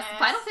 Yeah,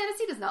 Final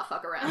Fantasy does not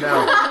fuck around.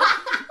 No.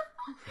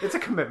 It's a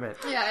commitment.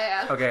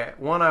 Yeah. Okay,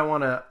 one I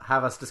want to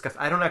have us discuss.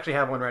 I don't actually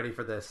have one ready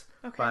for this,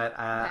 but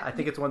I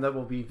think it's one that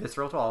will be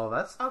visceral to all of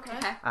us.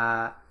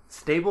 Okay.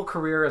 Stable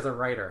career as a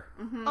writer.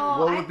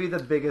 What would be the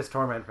biggest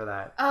torment for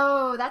that?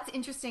 Oh, that's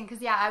interesting,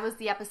 because I was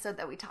the episode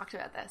that we talked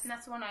about this. And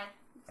that's the one I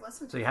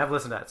listened to. So you have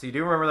listened to that. So you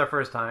do remember the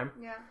first time.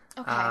 Yeah.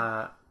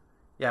 Okay.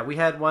 Yeah, we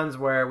had ones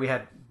where we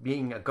had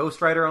being a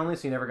ghostwriter only,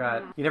 so you never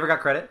got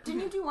credit.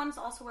 Didn't you do ones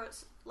also where it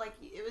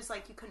was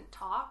like you couldn't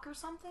talk or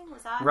something?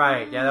 Was that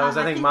right? Yeah, that was.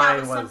 I think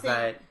mine was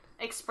that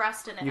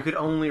expressed in it. You could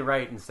only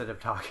write instead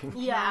of talking.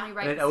 Yeah,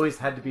 and it always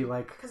had to be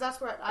like because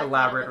that's what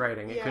elaborate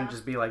writing. It couldn't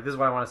just be like this is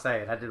what I want to say.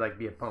 It had to like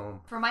be a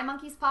poem. For my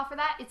monkey's paw, for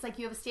that, it's like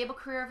you have a stable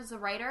career as a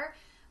writer,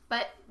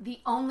 but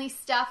the only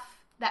stuff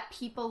that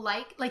people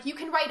like you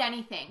can write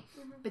anything,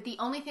 but the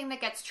only thing that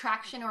gets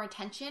traction or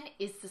attention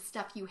is the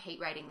stuff you hate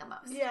writing the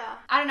most. Yeah.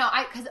 I don't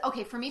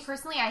know. For me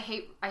personally, I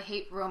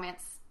hate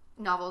romance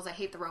novels. I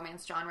hate the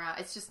romance genre.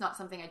 It's just not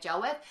something I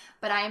gel with.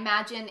 But I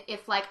imagine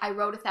if like I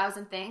wrote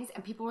 1,000 things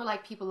and people were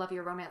like, people love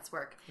your romance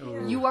work.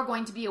 Ooh. You are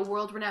going to be a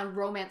world-renowned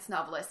romance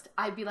novelist.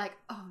 I'd be like,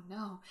 oh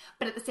no.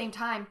 But at the same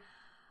time,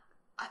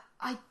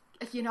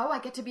 I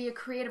get to be a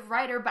creative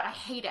writer, but I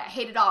hate it. I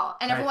hate it all.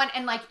 And everyone,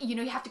 and like,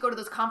 you have to go to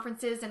those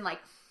conferences and like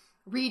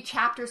read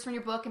chapters from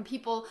your book and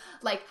people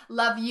like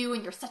love you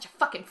and you're such a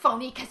fucking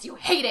phony because you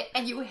hate it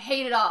and you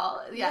hate it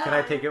all. Yeah. Can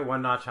I take it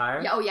one notch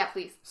higher? Yeah. Oh yeah,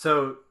 please.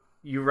 So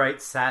you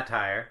write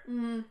satire.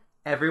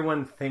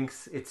 Everyone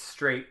thinks it's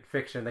straight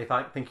fiction. They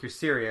think you're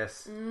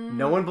serious.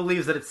 No one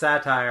believes that it's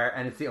satire,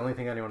 and it's the only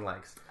thing anyone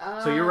likes.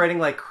 So you're writing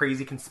like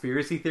crazy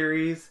conspiracy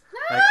theories,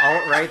 like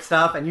alt-right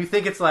stuff, and you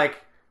think it's like,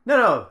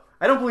 no,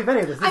 I don't believe any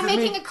of this. I'm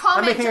making a comment.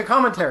 I'm making a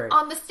commentary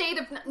on the state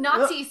of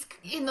Nazis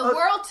in the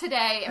world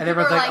today. And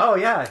everyone's like, oh,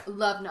 yeah.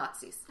 Love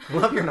Nazis.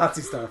 Love your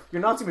Nazi stuff.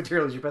 Your Nazi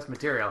material is your best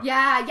material.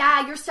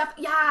 Yeah, your stuff,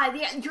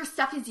 your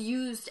stuff is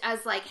used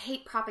as, like,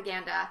 hate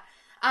propaganda.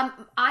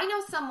 I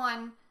know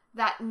someone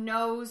that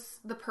knows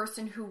the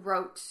person who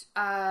wrote,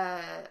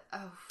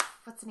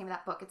 what's the name of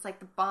that book? It's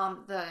like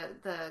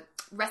the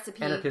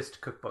recipe.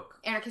 Anarchist Cookbook.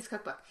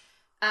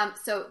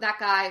 So that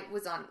guy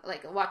was on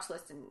like a watch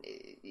list and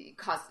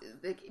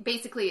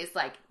basically is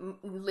like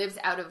lives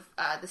out of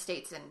the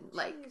States and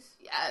like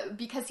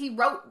because he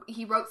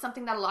wrote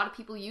something that a lot of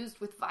people used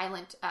with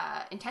violent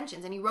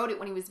intentions, and he wrote it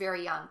when he was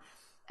very young.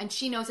 And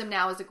she knows him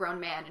now as a grown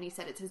man, and he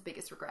said it's his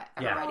biggest regret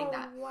ever writing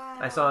that. Wow.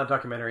 I saw a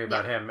documentary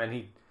about him, and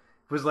he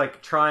was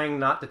like trying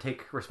not to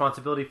take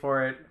responsibility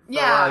for it. He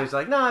was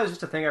like, no, it was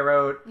just a thing I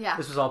wrote. Yeah.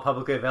 This was all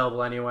publicly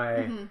available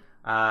anyway.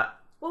 Mm-hmm.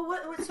 Well,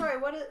 what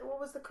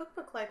was the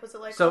cookbook like? Was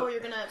it like, you're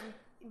gonna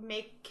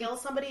kill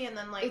somebody and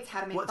then like... It's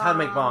how to make bombs. It's how to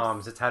make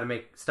bombs. It's how to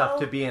make stuff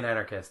to be an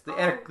anarchist.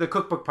 The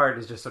cookbook part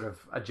is just sort of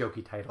a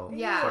jokey title.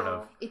 Yeah. Sort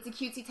of. It's a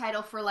cutesy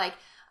title for like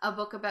a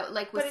book about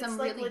like with but some it's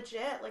like really...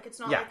 legit. Like it's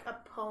not like a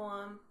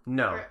poem.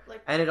 No. Or,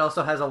 like... And it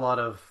also has a lot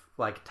of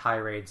like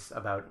tirades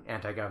about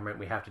anti-government.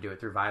 We have to do it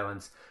through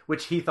violence,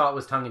 which he thought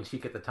was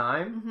tongue-in-cheek at the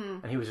time. Mm-hmm.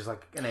 And he was just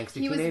like an angsty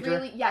teenager.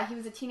 He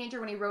was a teenager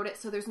when he wrote it,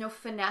 so there's no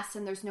finesse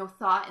and there's no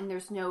thought and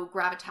there's no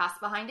gravitas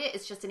behind it.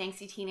 It's just an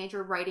angsty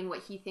teenager writing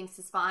what he thinks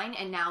is fine,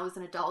 and now as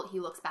an adult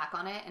he looks back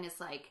on it and is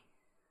like,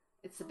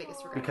 it's the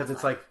biggest regret because of his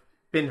it's life. like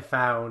been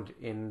found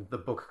in the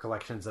book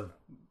collections of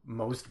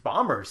most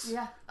bombers.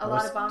 Yeah, a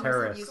lot of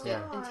bombers have used it,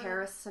 and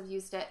terrorists have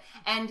used it.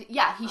 And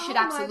he should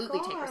absolutely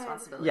take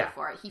responsibility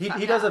for it.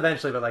 He does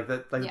eventually, but like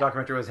the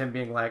documentary was him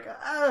being like,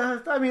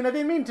 I mean, I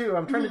didn't mean to.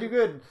 I'm trying to do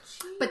good.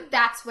 But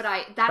that's what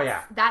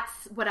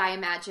I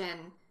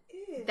imagine.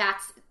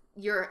 That's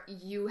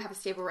you have a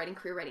stable writing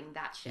career writing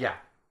that shit. Yeah.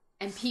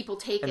 And people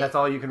take it. And that's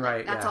all you can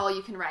write. That's all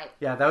you can write.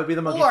 Yeah, that would be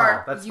the monkey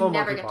paw. That's full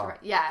monkey paw. To write.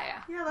 Yeah.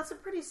 Yeah, that's a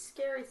pretty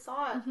scary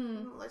thought.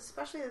 Mm-hmm.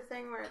 Especially the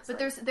thing where it's But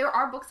there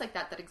are books like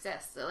that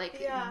exist.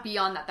 Like,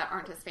 beyond that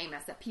aren't as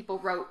famous. That people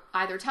wrote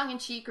either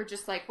tongue-in-cheek or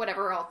just like,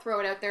 whatever, I'll throw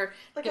it out there.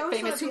 Like, get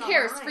famous. Who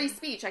cares? Online. Free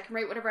speech. I can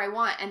write whatever I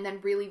want. And then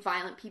really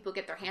violent people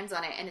get their hands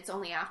on it. And it's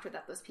only after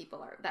that those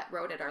people that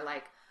wrote it are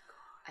like,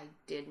 I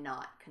did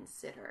not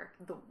consider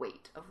the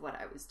weight of what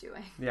I was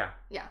doing. Yeah.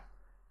 Yeah.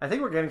 I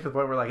think we're getting to the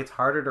point where like it's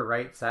harder to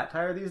write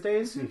satire these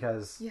days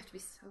because you have to be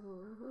so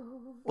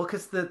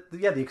because the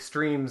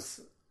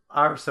extremes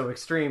are so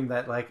extreme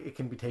that like it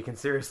can be taken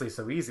seriously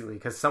so easily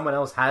because someone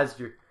else has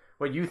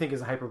what you think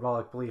is a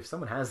hyperbolic belief.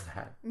 Someone has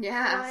that,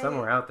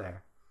 somewhere out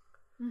there.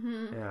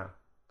 Mm-hmm. Yeah,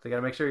 so you got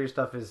to make sure your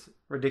stuff is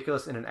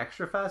ridiculous in an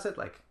extra facet,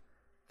 like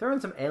throw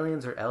in some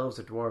aliens or elves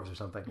or dwarves or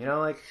something, you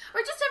know, like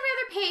or just every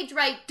other page,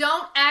 right?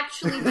 Don't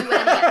actually do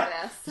any of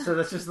this. So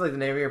that's just like the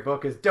name of your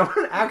book is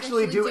don't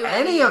actually do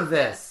any of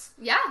this.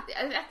 Yeah,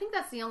 I think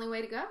that's the only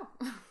way to go.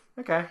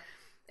 Okay.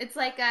 It's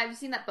like, have you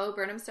seen that Bo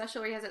Burnham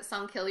special where he has that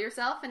song Kill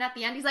Yourself? And at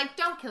the end he's like,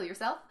 don't kill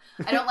yourself.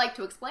 I don't like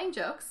to explain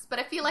jokes, but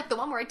I feel like the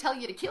one where I tell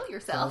you to kill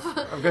yourself.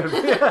 I'm going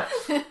to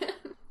be...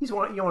 You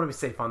want to be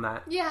safe on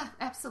that. Yeah,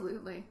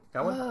 absolutely.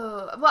 Got one?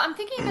 Well, I'm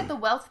thinking about the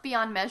wealth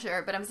beyond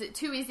measure, but is it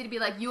too easy to be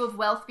like, you have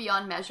wealth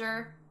beyond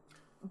measure,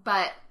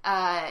 but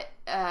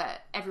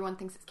everyone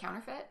thinks it's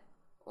counterfeit?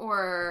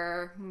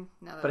 Or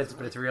no? But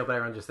it's real, but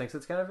everyone just thinks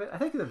it's counterfeit? I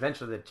think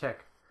eventually they'd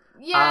check.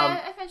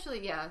 Yeah,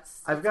 eventually, yeah.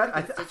 I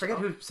forget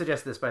who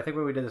suggested this, but I think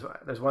when we did this,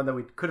 there's one that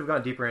we could have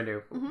gone deeper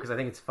into because I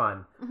think it's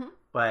fun. Mm-hmm.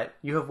 But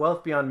you have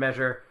wealth beyond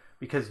measure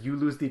because you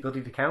lose the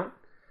ability to count.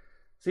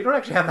 So you don't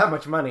actually have that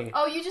much money.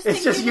 Oh, you just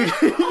it's think just you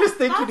just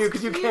think you do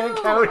because you can't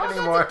count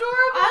anymore. That's adorable.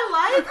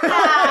 I like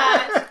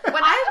that.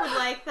 I would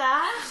like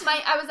that.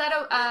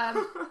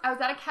 I was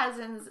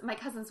at my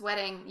cousin's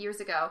wedding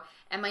years ago,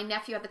 and my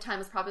nephew at the time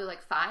was probably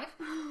like 5.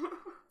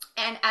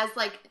 And as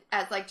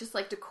just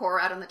decor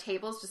out on the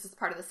tables, just as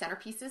part of the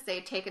centerpieces, they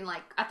had taken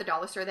like at the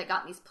dollar store, they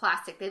got these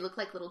plastic. They look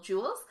like little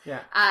jewels. Yeah.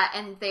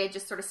 And they had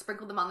just sort of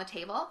sprinkled them on the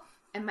table.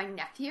 And my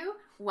nephew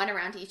went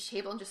around to each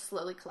table and just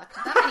slowly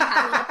collected them. And he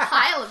had a little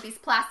pile of these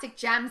plastic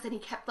gems. And he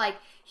kept like,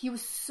 he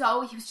was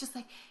just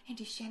like,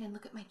 Auntie Shannon,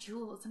 look at my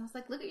jewels. And I was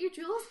like, look at your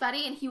jewels,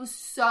 buddy. And he was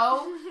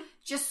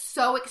just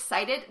so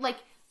excited. Like,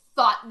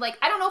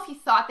 I don't know if he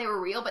thought they were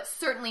real, but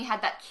certainly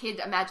had that kid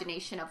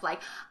imagination of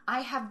like, I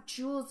have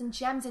jewels and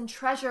gems and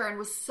treasure, and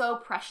was so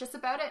precious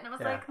about it. And I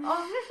was like,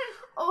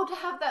 to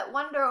have that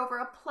wonder over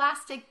a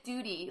plastic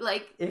duty.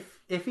 Like,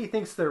 if he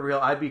thinks they're real,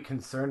 I'd be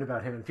concerned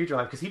about him in future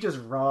life because he just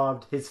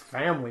robbed his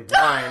family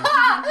blind.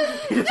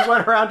 He just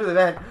went around to the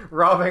event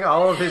robbing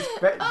all of his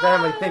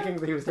family, thinking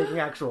that he was taking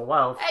actual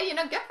wealth. Hey,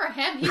 good for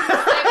him. He's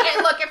just like,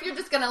 hey, look, if you're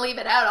just gonna leave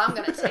it out, I'm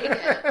gonna take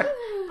it.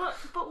 But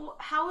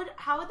how would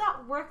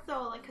that work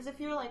though? Like, because if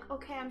you're like,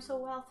 okay, I'm so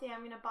wealthy,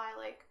 I'm gonna buy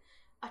like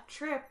a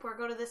trip or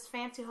go to this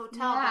fancy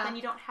hotel, but then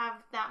you don't have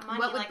that money.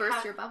 What would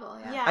burst your bubble?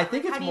 Yeah. I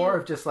think it's more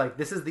of just like,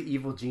 this is the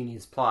evil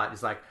genie's plot.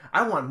 It's like,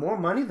 I want more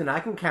money than I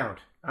can count.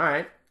 All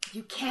right.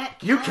 You can't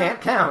count. You can't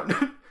count.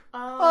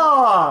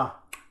 Oh.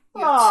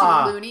 You have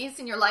Ah. 2 loonies,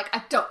 and you're like,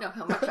 I don't know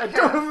how much I I have.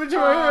 don't know how much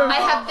I have. I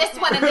have this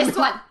one and this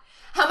one.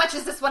 How much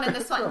is this one and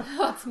this one?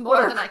 Oh, it's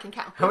more than I can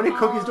count. How many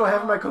cookies do I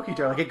have in my cookie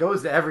jar? Like, it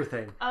goes to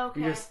everything.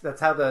 Okay.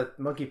 That's how the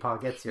monkey paw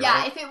gets you. Yeah,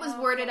 right? if it was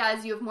worded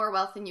as you have more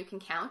wealth than you can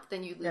count,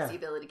 then you lose Yeah. the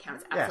ability to count.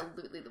 It's Yeah.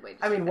 absolutely the way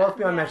to I do mean, that. wealth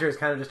beyond Yeah. measure is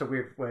kind of just a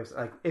weird way of,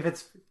 like, if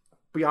it's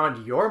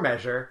beyond your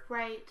measure,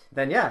 Right.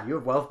 then yeah, you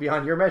have wealth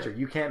beyond your measure.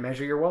 You can't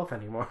measure your wealth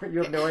anymore. You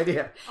have no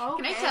idea.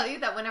 Okay. Can I tell you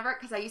that whenever,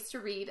 because I used to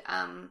read,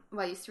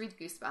 I used to read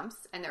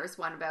Goosebumps, and there was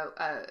one about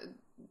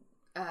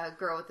a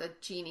girl with a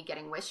genie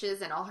getting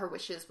wishes, and all her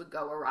wishes would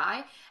go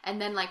awry. And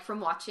then, like,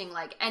 from watching,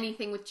 like,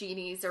 anything with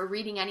genies or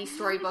reading any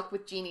storybook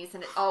with genies,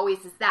 and it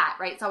always is that,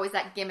 right? It's always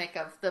that gimmick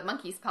of the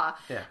monkey's paw.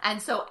 Yeah. And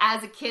so,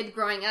 as a kid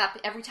growing up,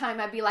 every time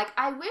I'd be like,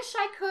 I wish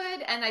I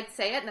could, and I'd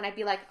say it, and then I'd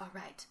be like, all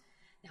right,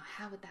 now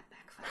how would that backfire?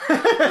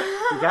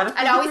 You gotta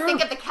I'd always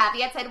think of the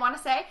caveats I'd want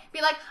to say.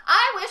 Be like,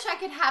 I wish I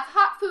could have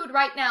hot food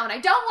right now, and I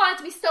don't want it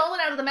to be stolen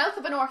out of the mouth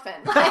of an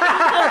orphan.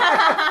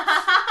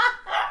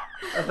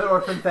 The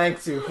orphan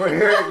thanks you for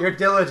your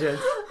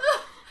diligence.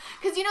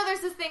 Because, you know, there's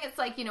this thing, it's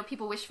like, you know,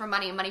 people wish for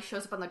money, and money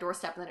shows up on the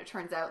doorstep, and then it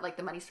turns out, like,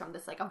 the money's from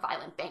this, like, a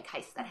violent bank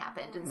heist that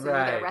happened, and so you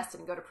Right. get arrested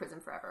and go to prison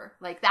forever.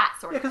 Like, that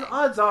sort Yeah, of because thing.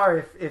 odds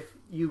are, if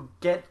you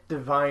get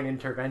divine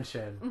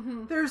intervention,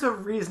 Mm-hmm. there's a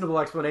reasonable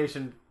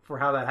explanation for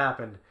how that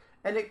happened.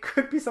 And it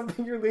could be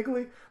something you're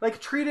legally... Like,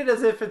 treat it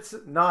as if it's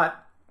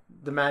not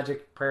the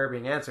magic prayer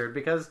being answered,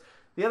 because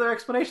the other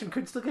explanation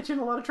could still get you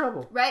in a lot of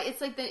trouble. Right?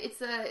 It's like is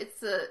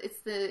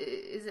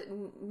it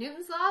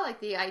Newton's law?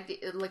 Like, the idea,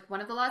 like, one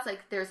of the laws,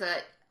 like, there's a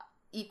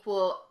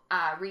equal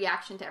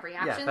reaction to every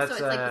action. Yeah, that's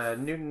so it's like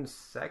Newton's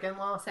second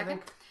law,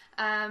 second.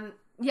 I think.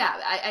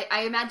 Yeah,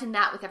 I imagine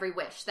that with every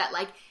wish, that,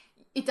 like,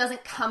 it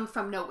doesn't come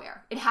from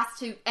nowhere. It has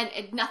to, and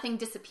nothing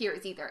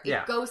disappears either. It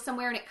Yeah. goes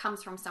somewhere and it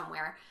comes from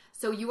somewhere.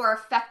 So you are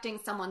affecting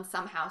someone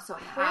somehow. So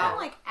Where how? in,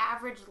 like,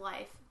 average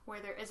life, where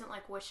there isn't,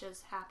 like,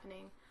 wishes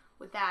happening,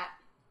 would that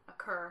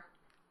occur?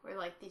 Where,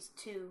 like, these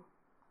two,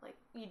 like,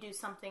 you do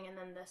something and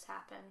then this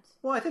happens.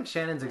 Well, I think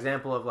Shannon's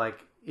example of,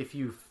 like, if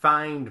you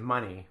find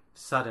money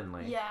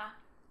suddenly Yeah.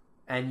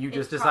 and you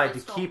just It's decide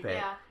probably to keep it,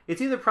 yeah.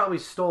 it's either probably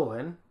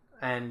stolen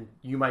and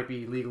you might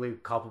be legally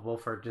culpable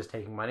for just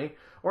taking money,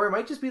 or it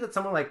might just be that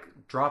someone, like,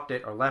 dropped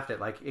it or left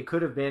it. Like, it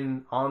could have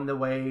been on the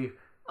way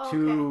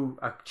to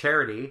a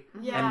charity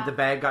Yeah. and the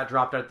bag got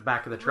dropped out the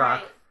back of the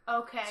truck. Right.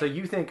 Okay. So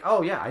you think,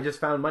 oh yeah, I just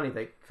found money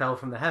that fell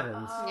from the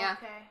heavens. Oh, Yeah.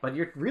 Okay. But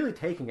you're really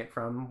taking it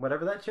from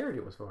whatever that charity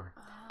was for.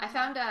 I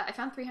found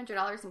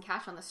 $300 in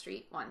cash on the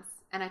street once,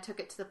 and I took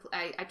it to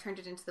I turned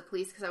it into the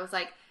police because I was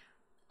like,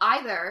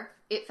 either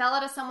it fell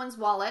out of someone's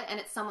wallet and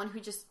it's someone who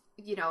just,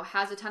 you know,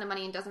 has a ton of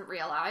money and doesn't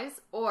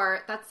realize,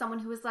 or that's someone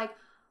who is, like,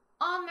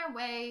 on their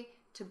way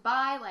to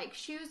buy, like,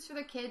 shoes for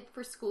their kid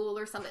for school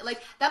or something.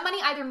 Like, that money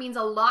either means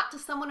a lot to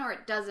someone or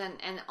it doesn't,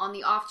 and on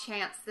the off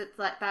chance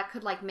that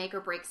could, like, make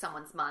or break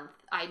someone's month,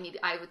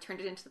 I would turn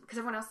it into, because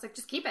everyone else is like,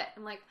 just keep it.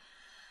 I'm like,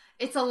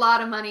 it's a lot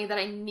of money that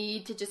I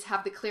need to just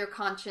have the clear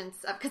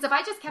conscience of. Because if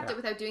I just kept it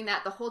without doing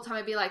that, the whole time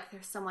I'd be like,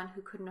 there's someone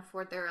who couldn't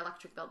afford their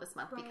electric bill this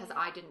month because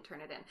I didn't turn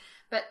it in.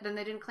 But then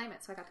they didn't claim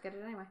it, so I got to get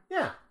it anyway.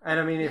 Yeah,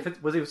 and I mean, if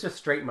it was just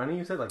straight money,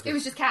 you said, like, It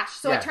was just cash.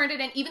 So I Yeah. turned it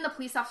in. Even the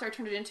police officer I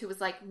turned it into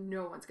was like,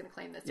 no one's going to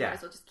claim this. You Yeah. might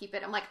as well just keep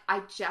it. I'm like,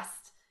 I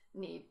just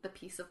need the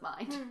peace of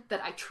mind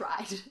that I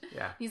tried.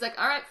 Yeah. He's like,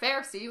 all right,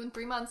 fair. See you in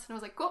 3 months. And I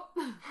was like, cool.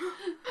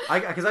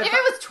 because If it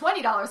was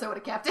 $20, I would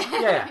have kept it.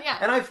 yeah. Yeah.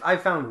 And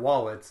I've found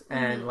wallets,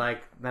 and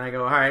like then I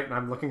go, all right, and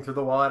I'm looking through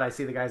the wallet. I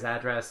see the guy's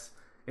address.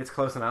 It's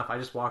close enough.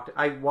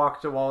 I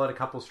walked a wallet a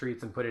couple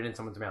streets and put it in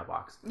someone's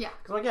mailbox. Yeah.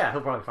 Because I'm like, yeah,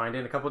 he'll probably find it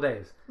in a couple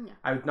days. Yeah.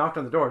 I knocked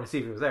on the door to see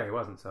if he was there. He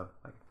wasn't. So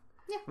like,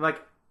 Yeah. I'm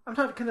like, I'm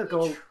not gonna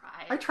go.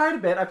 tried. I tried a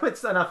bit. I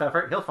put enough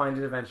effort. He'll find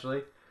it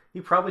eventually. He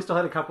probably still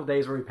had a couple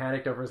days where he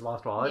panicked over his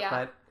lost wallet, Yeah.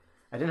 but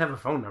I didn't have a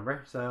phone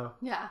number, so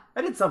Yeah.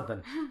 I did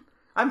something.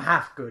 I'm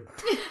half good.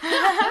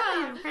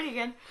 You're pretty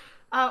good.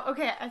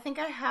 Okay, I think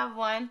I have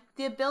one.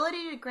 The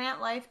ability to grant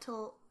life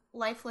to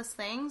lifeless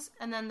things,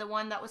 and then the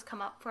one that was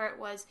come up for it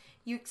was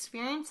you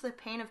experience the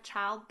pain of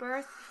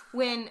childbirth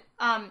when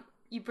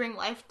you bring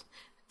life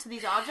to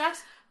these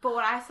objects. But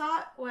what I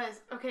thought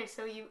was, okay,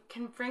 so you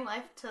can bring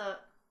life to,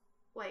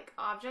 like,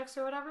 objects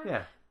or whatever.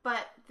 Yeah.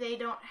 But they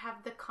don't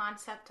have the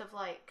concept of,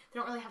 like, they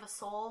don't really have a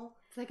soul.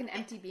 It's like an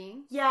empty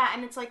being. Yeah,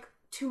 and it's, like,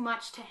 too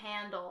much to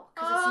handle.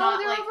 Because it's Oh, not,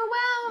 they're like,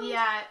 overwhelmed.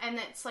 yeah, and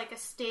it's, like, a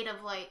state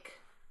of, like...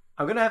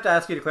 I'm gonna have to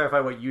ask you to clarify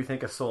what you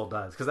think a soul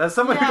does, because as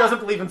someone who Yeah. doesn't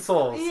believe in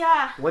souls,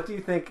 Yeah. what do you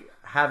think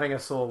having a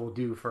soul will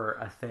do for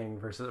a thing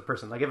versus a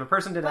person? Like, if a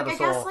person didn't Like, have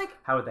a I guess, soul, like-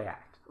 how would they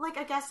act? Like,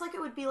 I guess, like, it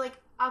would be, like,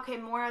 okay,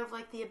 more of,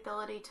 like, the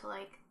ability to,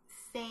 like,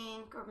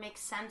 think or make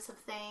sense of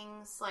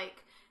things.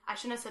 Like, I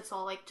shouldn't have said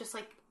soul, like, just,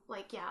 like,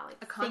 yeah, like...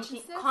 A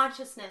consciousness?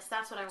 Consciousness,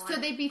 that's what I wanted. So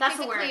they'd be That's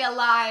the physically word.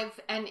 alive,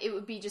 and it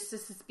would be just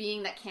this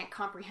being that can't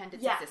comprehend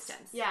its Yes.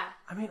 existence. Yeah.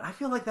 I mean, I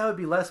feel like that would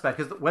be less bad,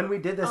 because when we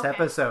did this Okay.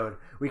 episode,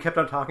 we kept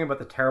on talking about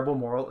the terrible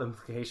moral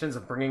implications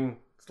of bringing,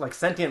 like,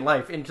 sentient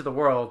life into the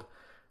world,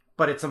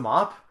 but it's a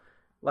mop.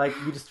 Like,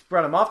 you just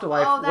brought a mop to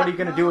life, Oh, what are you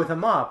going to do with a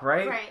mop,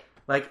 right? Right.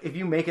 Like, if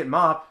you make it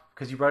mop,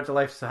 because you brought it to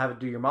life to have it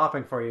do your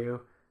mopping for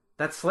you,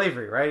 that's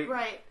slavery, right?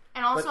 Right.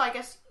 And also, I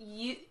guess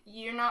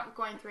you're not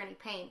going through any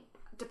pain.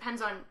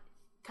 Depends on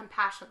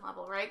compassion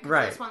level, right?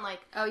 Right. This one, like,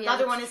 Oh, yeah, the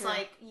other one that's is true.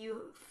 like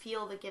you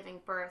feel the giving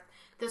birth.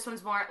 This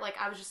one's more like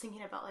I was just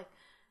thinking about like,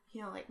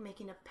 you know, like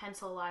making a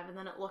pencil alive and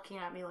then it looking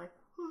at me like.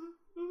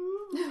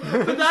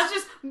 But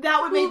that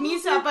would make me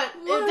sad, but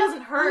it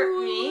doesn't hurt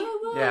me.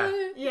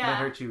 Yeah. Yeah. That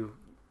hurt you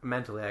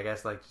mentally, I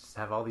guess. Like, just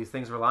have all these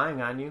things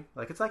relying on you.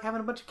 Like, it's like having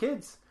a bunch of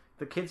kids.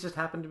 The kids just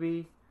happen to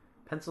be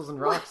pencils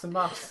and rocks and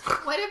mops.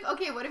 What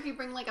if you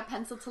bring like a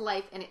pencil to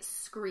life and it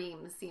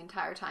screams the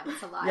entire time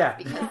it's alive? Yeah.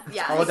 Because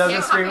All it does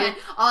is scream.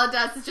 All it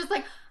does is just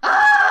like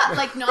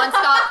like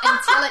nonstop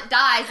until it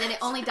dies, and it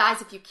only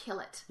dies if you kill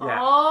it. Yeah.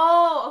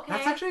 Oh, okay.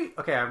 That's actually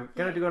okay. I'm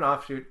gonna do an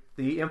offshoot.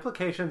 The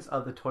implications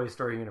of the Toy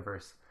Story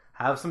universe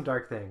have some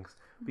dark things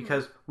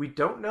because we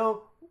don't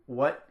know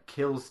what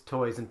kills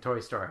toys in Toy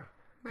Story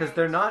because Right.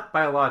 they're not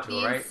biological,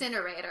 The right?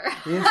 incinerator.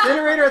 The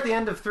incinerator at the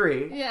end of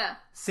 3 Yeah.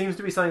 seems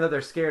to be something that they're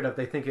scared of.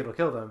 They think it'll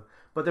kill them.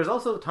 But there's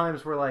also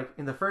times where, like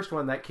in the first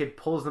one, that kid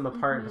pulls them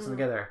apart and puts them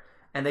together,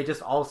 and they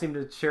just all seem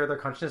to share their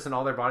consciousness and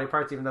all their body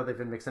parts, even though they've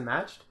been mixed and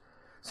matched.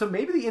 So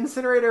maybe the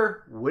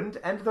incinerator wouldn't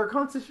end their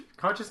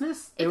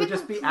consciousness. It would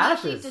just be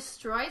ashes.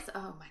 Destroys.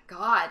 Oh my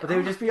god. But they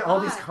would just be all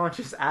these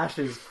conscious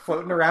ashes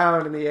floating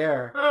around in the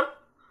air.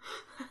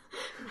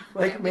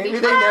 Like, maybe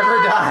they never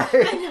die.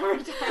 Never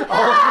die.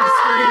 All of them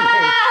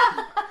screaming.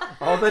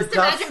 All the Just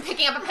dust. imagine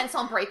picking up a pencil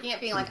and breaking it,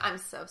 being like, "I'm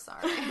so sorry."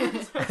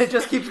 It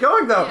just keeps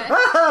going, though. Yeah.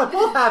 Ah,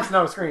 both halves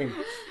now scream.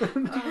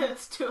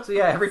 It's too So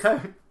yeah, every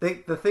time,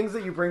 the things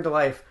that you bring to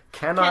life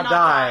cannot cannot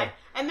die.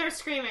 And they're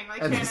screaming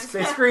like And Shannon they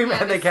said. scream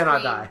Yeah, and they they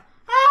cannot scream. die.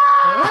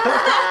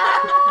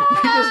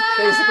 You just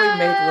basically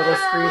make little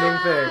screaming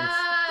things.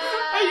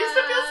 I used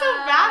to feel so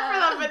bad for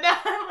them, but now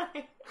I'm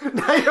like,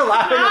 Now you're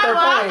laughing at their I'm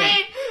laughing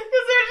pain.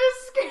 because they're just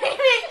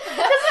screaming.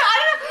 Because I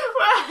don't know.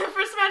 Well,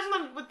 first imagine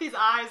them with these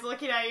eyes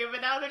looking at you, but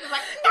now they're just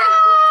like, no!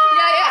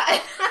 Yeah.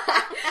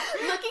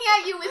 Looking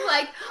at you with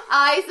like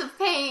eyes of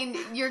pain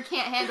you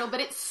can't handle, but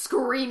it's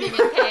screaming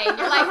in pain.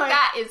 You're like,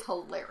 that is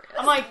hilarious.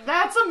 I'm like,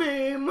 that's a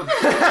meme.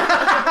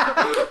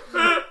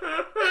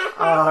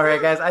 All right,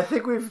 guys. I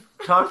think we've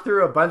talked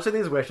through a bunch of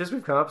these wishes.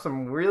 We've come up with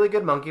some really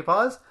good monkey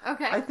paws.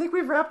 Okay. I think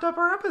we've wrapped up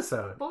our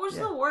episode. What was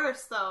the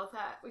worst, though,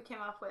 that we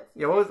came up with?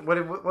 Yeah, what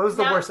was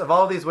the Now- worst of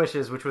all these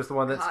wishes? Which was the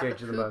one that God, scared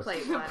the you the poop most?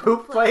 plate one.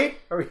 Poop plate?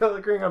 Are we all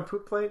agreeing on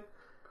poop plate?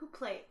 Poop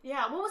plate.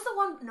 Yeah, what was the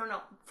one?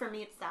 No, for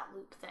me, it's that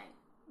loop thing.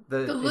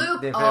 The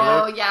loop. The infinite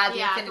Oh, loop? yeah, the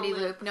Yeah, infinity the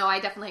loop. loop. No, I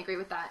definitely agree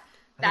with that.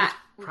 I think That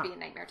it's would be a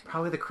nightmare to me.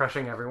 Probably the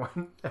crushing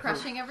everyone.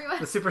 Crushing everyone.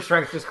 The super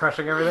strength just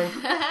crushing everything.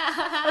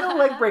 I don't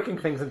like breaking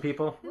things in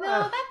people. No,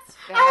 that's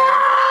fair.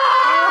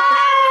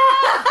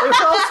 They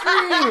all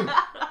scream.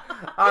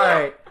 All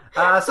right.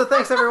 So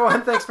thanks,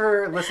 everyone. Thanks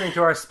for listening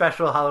to our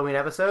special Halloween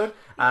episode.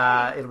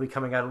 It'll be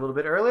coming out a little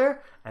bit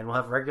earlier, and we'll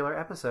have regular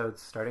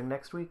episodes starting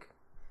next week.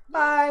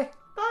 Bye.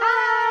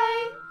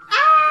 Bye!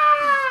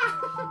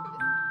 Ah!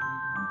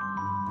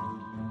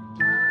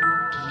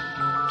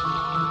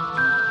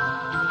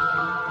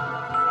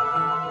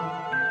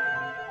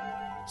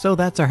 So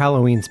that's our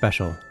Halloween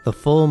special, the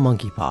full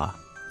monkey paw.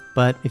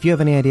 But if you have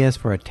any ideas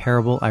for a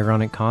terrible,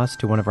 ironic cost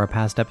to one of our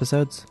past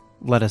episodes,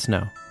 let us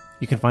know.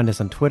 You can find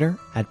us on Twitter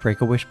at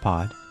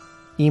BreakAWishPod,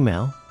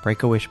 email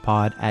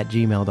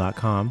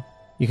breakawishpod@gmail.com.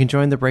 You can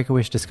join the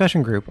Break-A-Wish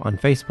discussion group on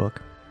Facebook,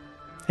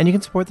 and you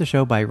can support the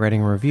show by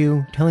writing a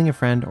review, telling a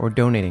friend, or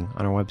donating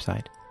on our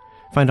website.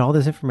 Find all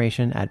this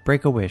information at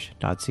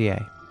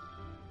breakawish.ca.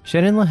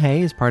 Shannon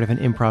LaHaye is part of an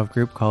improv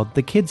group called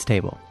The Kids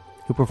Table,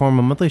 who perform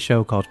a monthly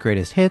show called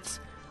Greatest Hits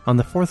on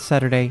the fourth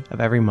Saturday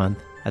of every month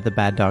at the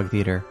Bad Dog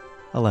Theater,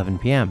 11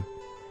 p.m.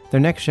 Their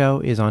next show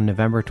is on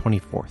November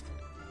 24th.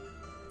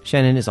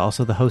 Shannon is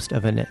also the host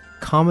of a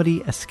comedy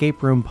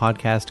escape room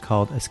podcast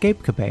called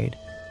Escapecapade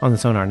on the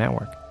Sonar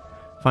Network.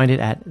 Find it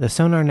at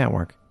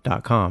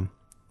thesonarnetwork.com.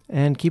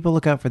 And keep a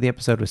lookout for the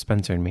episode with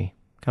Spencer and me,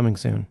 coming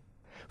soon.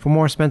 For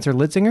more Spencer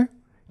Litzinger,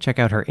 check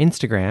out her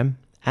Instagram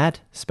at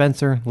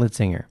Spencer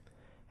Litzinger.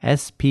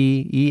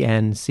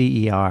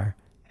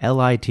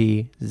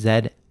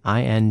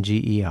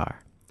 SpencerLitzinger.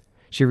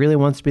 She really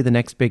wants to be the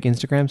next big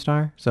Instagram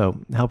star, so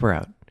help her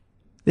out.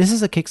 This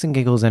is a Kicks and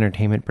Giggles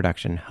entertainment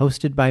production,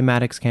 hosted by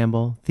Maddox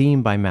Campbell,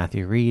 theme by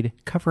Matthew Reed,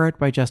 cover art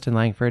by Justin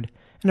Langford,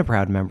 and a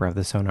proud member of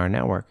the Sonar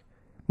Network.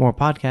 More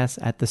podcasts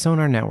at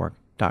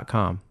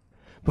thesonarnetwork.com.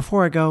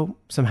 Before I go,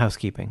 some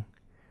housekeeping.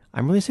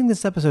 I'm releasing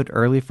this episode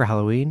early for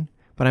Halloween,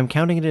 but I'm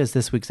counting it as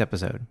this week's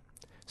episode.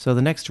 So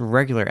the next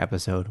regular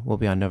episode will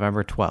be on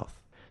November 12th.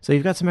 So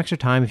you've got some extra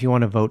time if you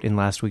want to vote in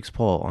last week's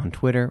poll on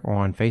Twitter or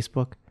on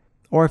Facebook,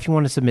 or if you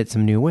want to submit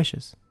some new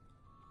wishes.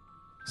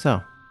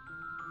 So,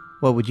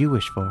 what would you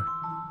wish for?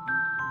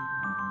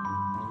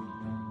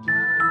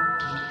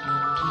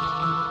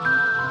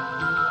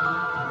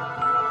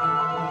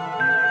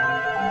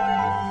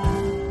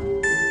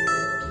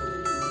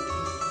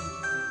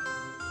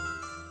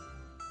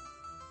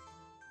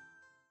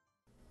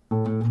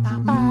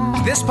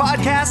 This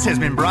podcast has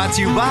been brought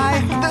to you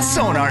by the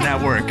Sonar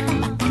Network.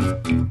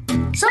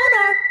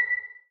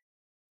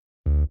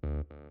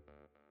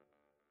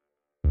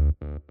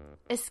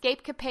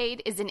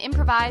 Escapecapade is an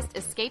improvised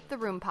escape the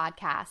room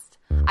podcast.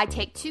 I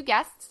take 2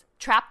 guests,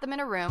 trap them in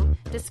a room,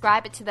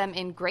 describe it to them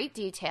in great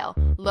detail,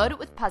 load it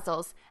with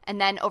puzzles, and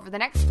then over the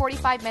next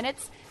 45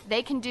 minutes,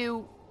 they can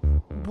do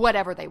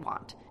whatever they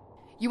want.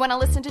 You want to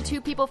listen to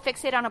 2 people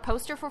fixate on a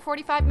poster for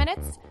 45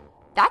 minutes?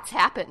 That's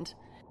happened.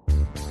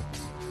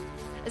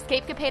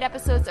 Escapecapade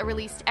episodes are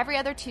released every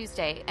other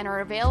Tuesday and are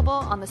available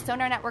on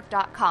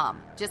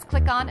thesonarnetwork.com. Just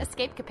click on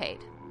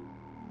Escapecapade.